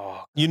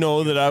 Oh, You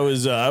know that I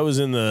was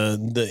in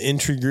the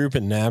entry group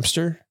in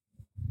Napster.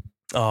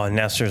 oh,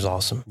 Napster's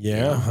awesome.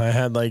 Yeah, I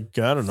had like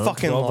I don't know,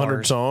 Fucking 1,200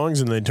 Lars.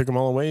 songs, and they took them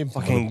all away.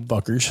 Fucking-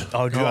 fuckers.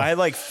 Oh, dude, Oh. I had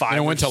like 5 And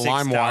it or went to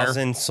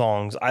 6,000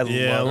 songs. I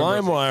Yeah,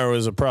 love LimeWire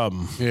was a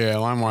problem. Yeah,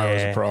 LimeWire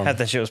was a Half problem.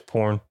 that shit was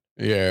porn.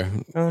 Yeah,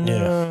 Oh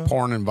no.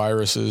 porn and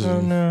viruses. Oh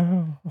And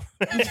no.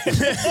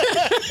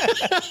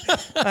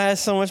 I had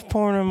so much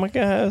porn. I'm like,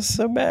 it was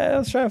so bad. I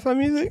was trying to find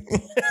music.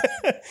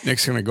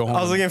 Nick's gonna go home.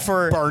 I was looking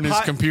for burn his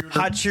hot, computer.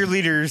 Hot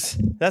cheerleaders.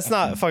 That's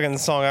not fucking the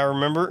song I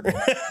remember.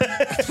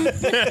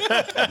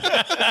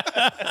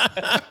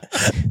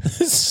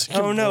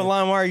 Oh no,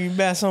 LimeWire, you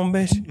bass on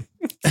bitch.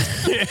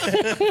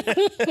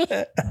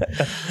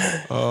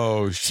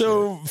 Oh shit!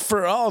 So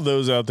for all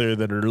those out there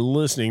that are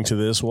listening to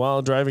this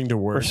while driving to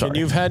work sorry. and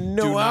you've had Do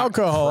no not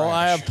alcohol,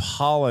 I crash.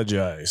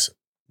 apologize.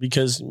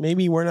 because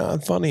maybe we're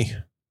not funny.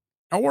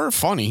 Oh, we're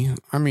funny.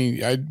 I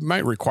mean, I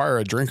might require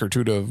a drink or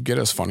two to get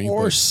us funny.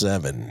 Or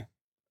 7.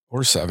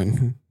 Or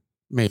 7.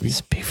 Maybe.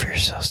 Speak for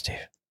yourself,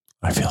 Steve.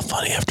 I feel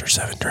funny after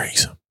 7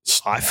 drinks.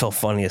 I felt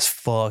funny as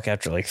fuck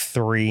after like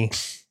 3.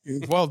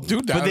 Well,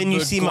 dude, but then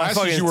you see my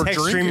fucking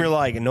text stream, you're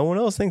like, no one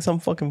else thinks I'm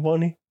fucking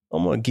funny.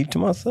 I'm going to keep to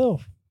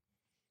myself.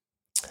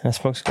 I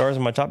smoke cigars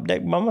on my top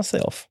deck by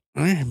myself.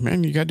 Hey,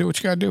 man, you got to do what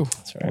you got to do.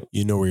 That's right.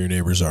 You know where your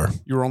neighbors are.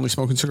 You were only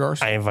smoking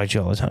cigars? I invite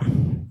you all the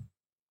time.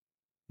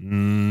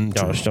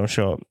 Y'all just don't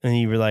show up. And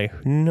you be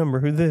like, new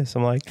number, who this?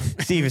 I'm like,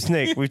 Steve, it's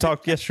Nick. We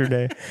talked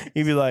yesterday.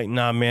 You'd be like,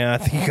 nah, man, I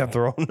think you got the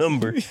wrong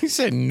number. He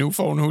said new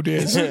phone, who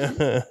this?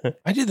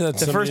 I did that.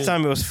 The first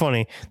time it was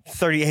funny.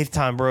 38th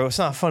time, bro. It's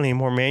not funny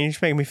anymore, man. You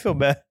just make me feel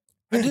bad.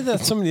 I did that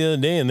to somebody the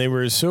other day, and they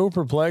were so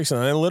perplexed,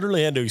 and I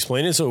literally had to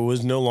explain it, so it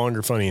was no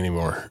longer funny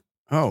anymore.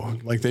 Oh,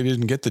 like they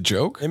didn't get the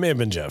joke? It may have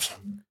been Jeff.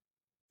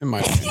 It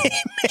might have been.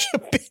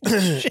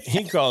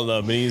 He called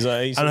up, and he's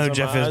like, I know who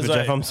Jeff is, but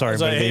Jeff, I'm sorry,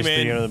 but hey, they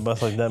spit you under the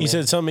bus like that. He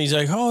said something. He's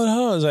like,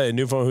 oh, is that a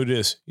new phone? Who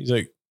this? He's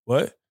like,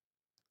 what?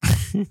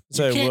 It's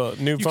like, well,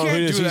 new phone.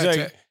 Who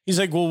this? He's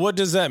like, well, what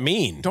does that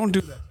mean? Don't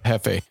do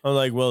that, Hefe. I'm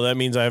like, well, that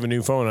means I have a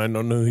new phone. I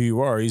don't know who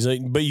you are. He's like,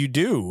 but you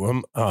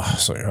do.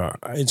 It's like,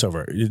 it's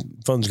over.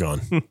 Phone's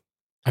gone.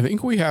 I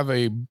think we have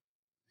a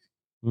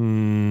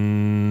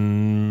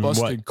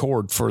busted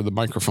cord for the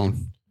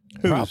microphone.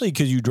 Probably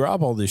because you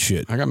drop all this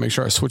shit. I got to make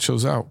sure I switch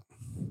those out.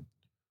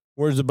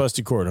 Where's the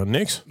busted cord? On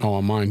Nick's? Oh,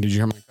 on mine. Did you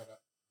hear my cut out? Right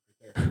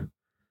there.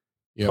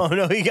 Yep. Oh,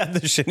 no, he got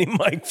the shitty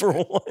mic for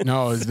one.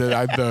 No,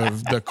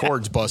 the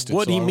cord's busted.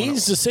 What he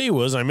means to say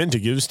was, I meant to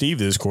give Steve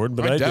this cord,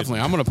 but I definitely.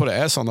 I'm going to put an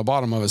S on the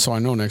bottom of it so I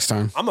know next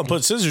time. I'm going to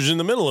put scissors in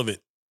the middle of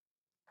it.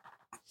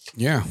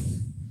 Yeah.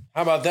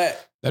 How about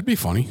that? That'd be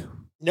funny.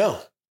 No.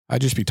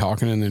 I'd just be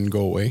talking and then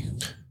go away.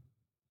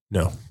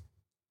 No.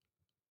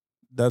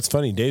 That's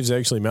funny. Dave's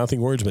actually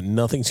mouthing words, but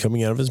nothing's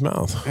coming out of his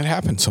mouth. It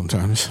happens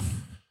sometimes.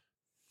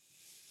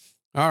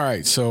 All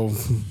right. So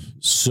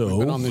we've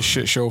been on this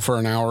shit show for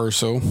an hour or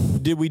so.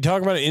 Did we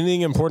talk about anything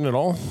important at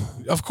all?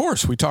 Of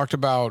course. We talked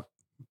about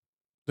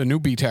the new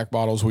BTAC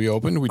bottles we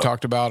opened. We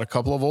talked about a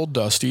couple of old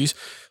Dusties.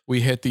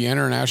 We hit the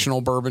International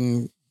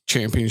Bourbon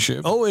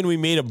Championship. Oh, and we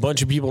made a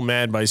bunch of people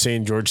mad by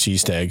saying George C.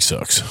 Stagg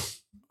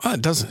sucks.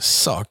 It doesn't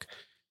suck.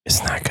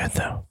 It's not good,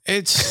 though.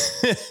 It's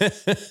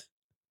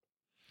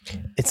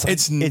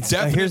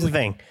definitely. Here's the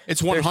thing.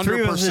 It's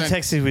 100%.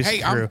 Texas we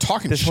hey, I'm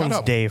talking. This Shut one's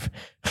up, Dave.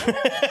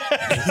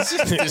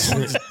 This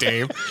one's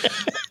Dave.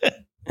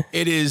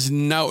 It is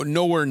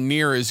nowhere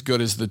near as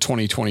good as the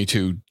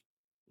 2022.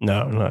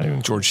 No, not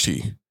even George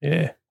T.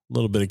 Yeah, a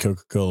little bit of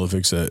Coca-Cola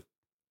fix that.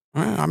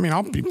 I mean,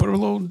 I'll put a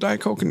little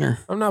Diet Coke in there.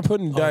 I'm not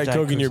putting Diet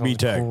Coke in your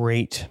BTAC.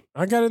 Great.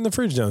 I got it in the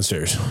fridge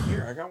downstairs.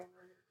 Here, I got one.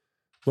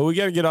 But we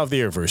got to get off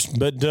the air first.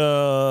 But we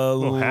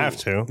don't have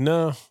to.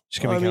 No. It's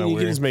gonna be kind of you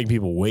weird. can just make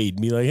people wait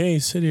and be like, hey,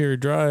 sit here,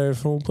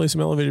 drive. We'll play some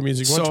elevator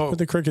music. Why don't you put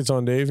the crickets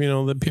on, Dave? You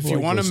know, the people. If you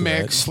want to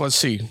mix, let's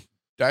see,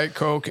 Diet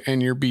Coke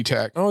and your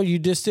BTAC. Oh, you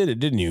just did it,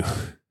 didn't you?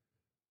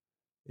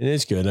 It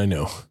is good. I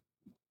know.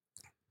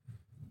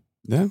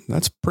 Yeah,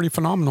 that's pretty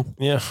phenomenal.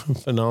 Yeah,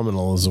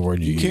 phenomenal is the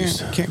word you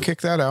used. Can't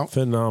kick that out.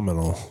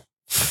 Phenomenal.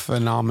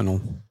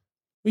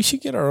 We should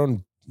get our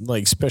own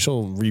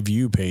special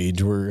review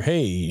page where,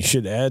 hey, you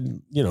should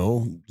add,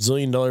 $1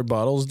 zillion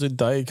bottles to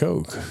Diet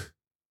Coke.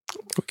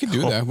 We could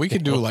do that. We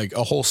could do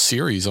a whole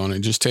series on it.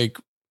 Just take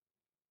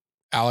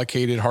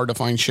allocated hard to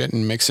find shit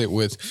and mix it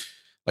with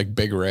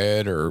Big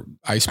Red or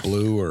Ice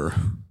Blue or.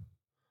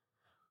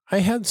 I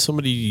had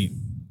somebody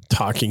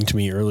talking to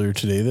me earlier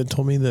today that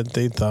told me that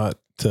they thought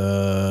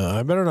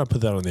I better not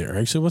put that on the air.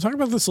 Actually, we'll talk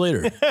about this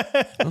later.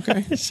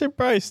 Okay. You should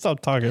probably stop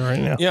talking right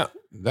now. Yeah.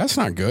 That's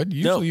not good.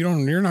 Usually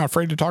you're not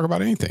afraid to talk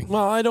about anything.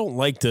 Well, I don't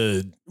like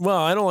to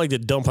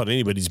dump on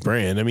anybody's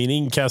brand. I mean,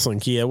 Ian Castle and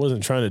Key, I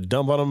wasn't trying to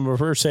dump on them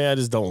per se. I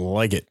just don't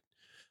like it.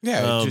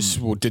 Yeah. It just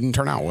didn't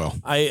turn out well.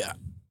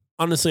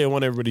 Honestly, I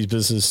want everybody's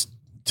business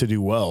to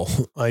do well.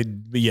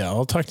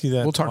 I'll talk to you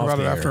that. We'll talk about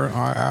it after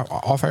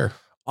off air.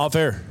 Off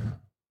air.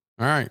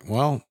 All right.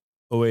 Well,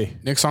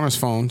 Nick's on his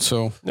phone,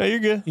 so no, you're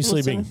good. He's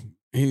sleeping.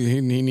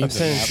 He needs. I'm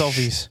sending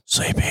selfies.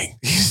 Sleeping.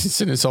 He's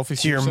sending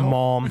selfies to your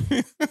mom.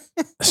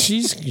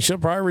 She'll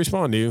probably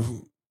respond to you.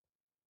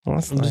 Well,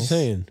 I'm just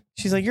saying.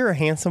 She's like, you're a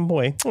handsome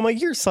boy. I'm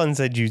like, your son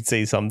said you'd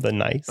say something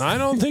nice. I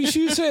don't think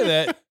she'd say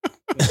that.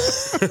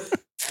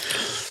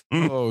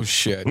 Oh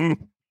shit. All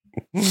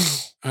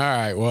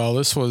right. Well,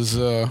 this was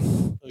a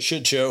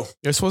shit show.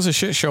 This was a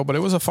shit show, but it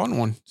was a fun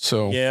one.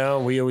 So yeah,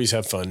 we always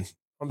have fun.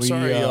 I'm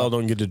sorry y'all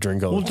don't get to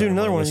drink all the time. We'll do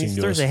another one of these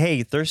Thursday.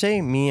 Hey, Thursday,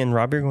 me and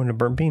Robbie are going to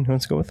Burnt Bean. Who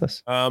wants to go with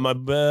us? One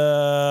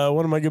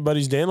of my good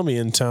buddies, Dan, will be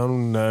in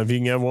town. If you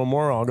can have one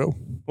more, I'll go.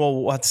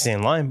 Well, we'll have to stay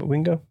in line, but we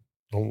can go.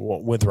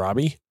 With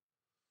Robbie?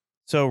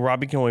 So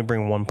Robbie can only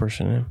bring one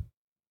person in.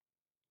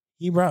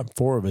 He brought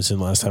 4 of us in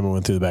last time I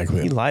went through the back with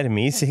him. He lied to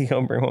me. He said he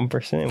can bring one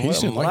person in.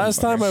 Last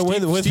time I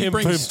went with him,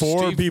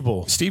 4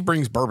 people. Steve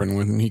brings bourbon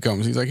when he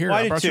comes. He's like, here,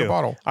 I brought you a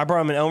bottle. I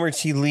brought him an Elmer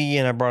T. Lee,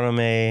 and I brought him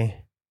a...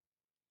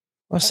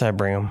 What did I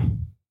bring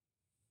him?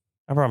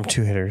 I brought him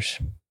 2 hitters.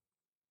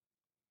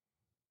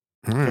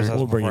 All right.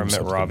 We'll bring him. I met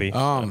something. Robbie.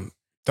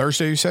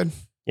 Thursday, you said?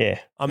 Yeah,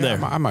 I'm Yeah,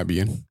 there. I might be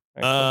in.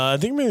 I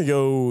think I'm gonna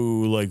go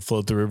like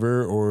float the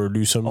river or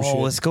do some shit.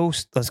 let's go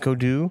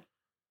do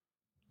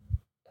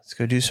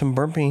some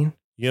burping,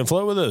 You gonna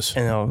float with us?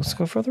 and let's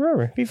go for the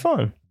river. It'd be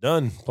fun.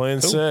 Done.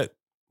 Plan Cool. set.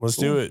 Let's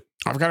do it.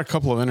 I've got a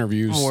couple of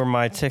interviews. Or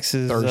my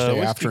Texas Thursday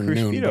whiskey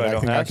afternoon, Cruzeiro but I don't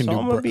think I have, can so do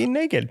I'm gonna be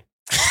naked.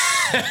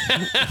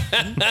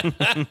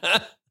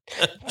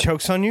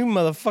 Jokes on you,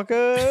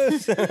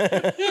 motherfuckers.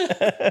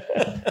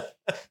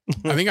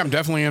 I think I'm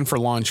definitely in for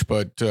lunch,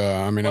 but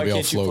I'll be able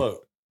to float.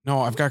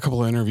 No, I've got a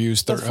couple of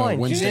interviews. That's fine.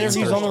 Do Wednesday. the and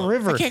interviews on the Thursday.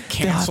 river. I can't They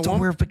have cancel to them.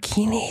 wear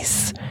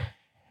bikinis.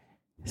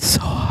 So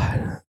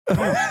hot.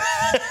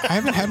 I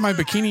haven't had my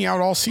bikini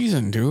out all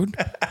season, dude.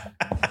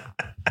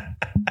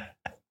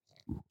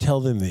 Tell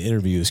them the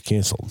interview is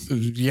canceled.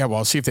 Yeah, well,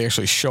 I'll see if they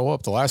actually show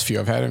up. The last few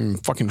I've had them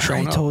fucking I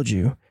showing up. told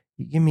you.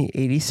 You give me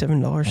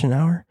 $87 an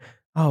hour,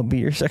 I'll be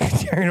your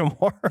secretary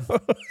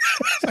tomorrow.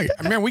 Like,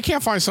 man, we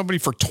can't find somebody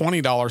for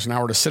 $20 an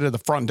hour to sit at the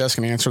front desk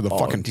and answer the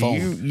fucking phone.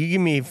 You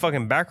give me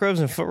fucking back rubs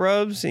and foot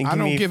rubs? And I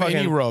don't give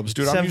any rubs,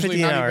 dude. I'm usually $7.50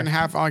 an not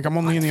hour. even I'm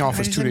only in the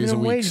office 2 days a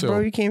week. Wage, So bro,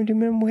 you can't do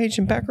minimum wage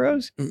and back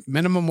rubs?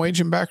 minimum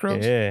wage and back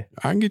rubs? Yeah.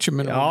 I can get you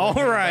minimum All wage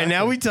and right, back now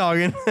rub. we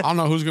talking. I don't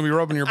know who's going to be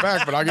rubbing your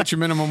back, but I'll get you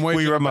minimum wage.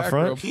 Will you and rub my back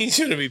front? rub. He's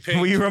gonna be paying.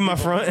 Will you rub my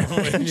front?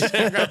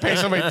 I got to pay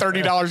somebody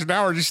 $30 an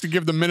hour just to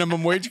give the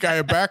minimum wage guy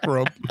a back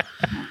rub.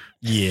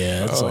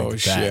 Yeah, it's like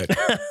shit.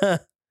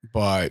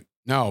 But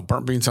no,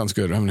 burnt bean sounds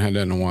good. I haven't had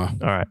that in a while.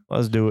 All right,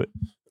 let's do it.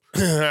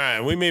 All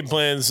right, we made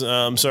plans.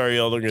 I'm sorry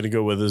y'all are going to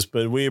go with us,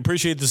 but we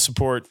appreciate the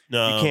support. You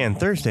can.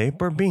 Thursday,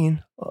 Burt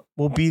Bean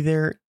will be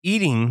there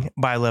eating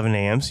by 11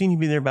 a.m. So you need to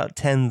be there about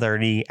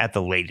 10:30 at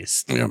the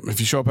latest. Yeah, if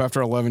you show up after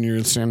 11,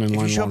 you're standing in If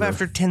line you show up longer.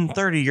 after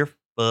 10:30, you're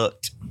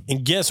fucked.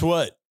 And guess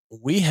what?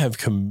 We have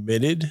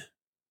committed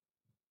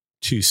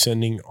to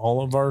sending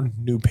all of our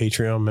new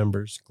Patreon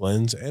members,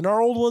 Glenn's, and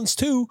our old ones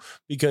too,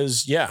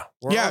 because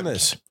we're on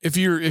this. If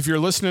you're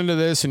listening to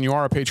this and you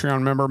are a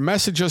Patreon member,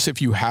 message us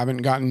if you haven't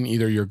gotten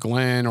either your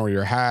Glenn or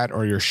your hat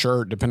or your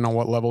shirt, depending on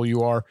what level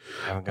you are.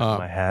 I haven't got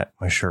my hat,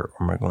 my shirt,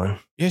 or my Glen.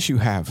 Yes, you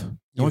have.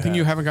 The only thing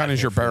you haven't gotten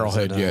is your barrel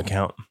head yet.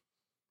 Count.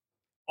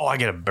 Oh, I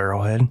get a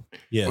barrel head.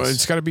 Yes. Well,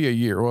 it's got to be a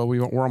year. Well,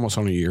 we're almost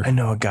on a year. I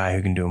know a guy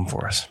who can do them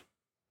for us.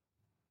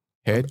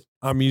 Head.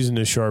 I'm using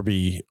a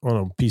Sharpie on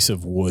a piece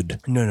of wood.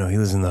 No, he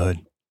lives in the hood.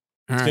 All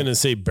It's right. going to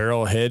say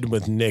barrel head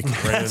with Nick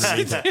right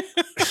underneath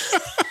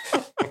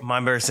it.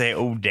 Mine better say,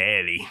 "Oh,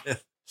 daddy."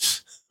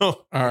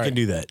 All I right. can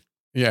do that.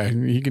 Yeah,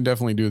 he can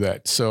definitely do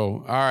that.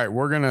 So, all right,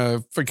 we're going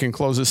to freaking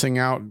close this thing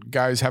out.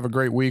 Guys, have a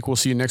great week. We'll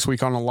see you next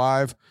week on the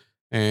live.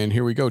 And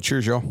here we go.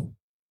 Cheers, y'all.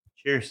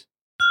 Cheers.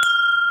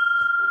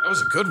 That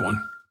was a good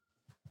one.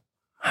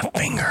 My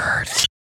finger hurts.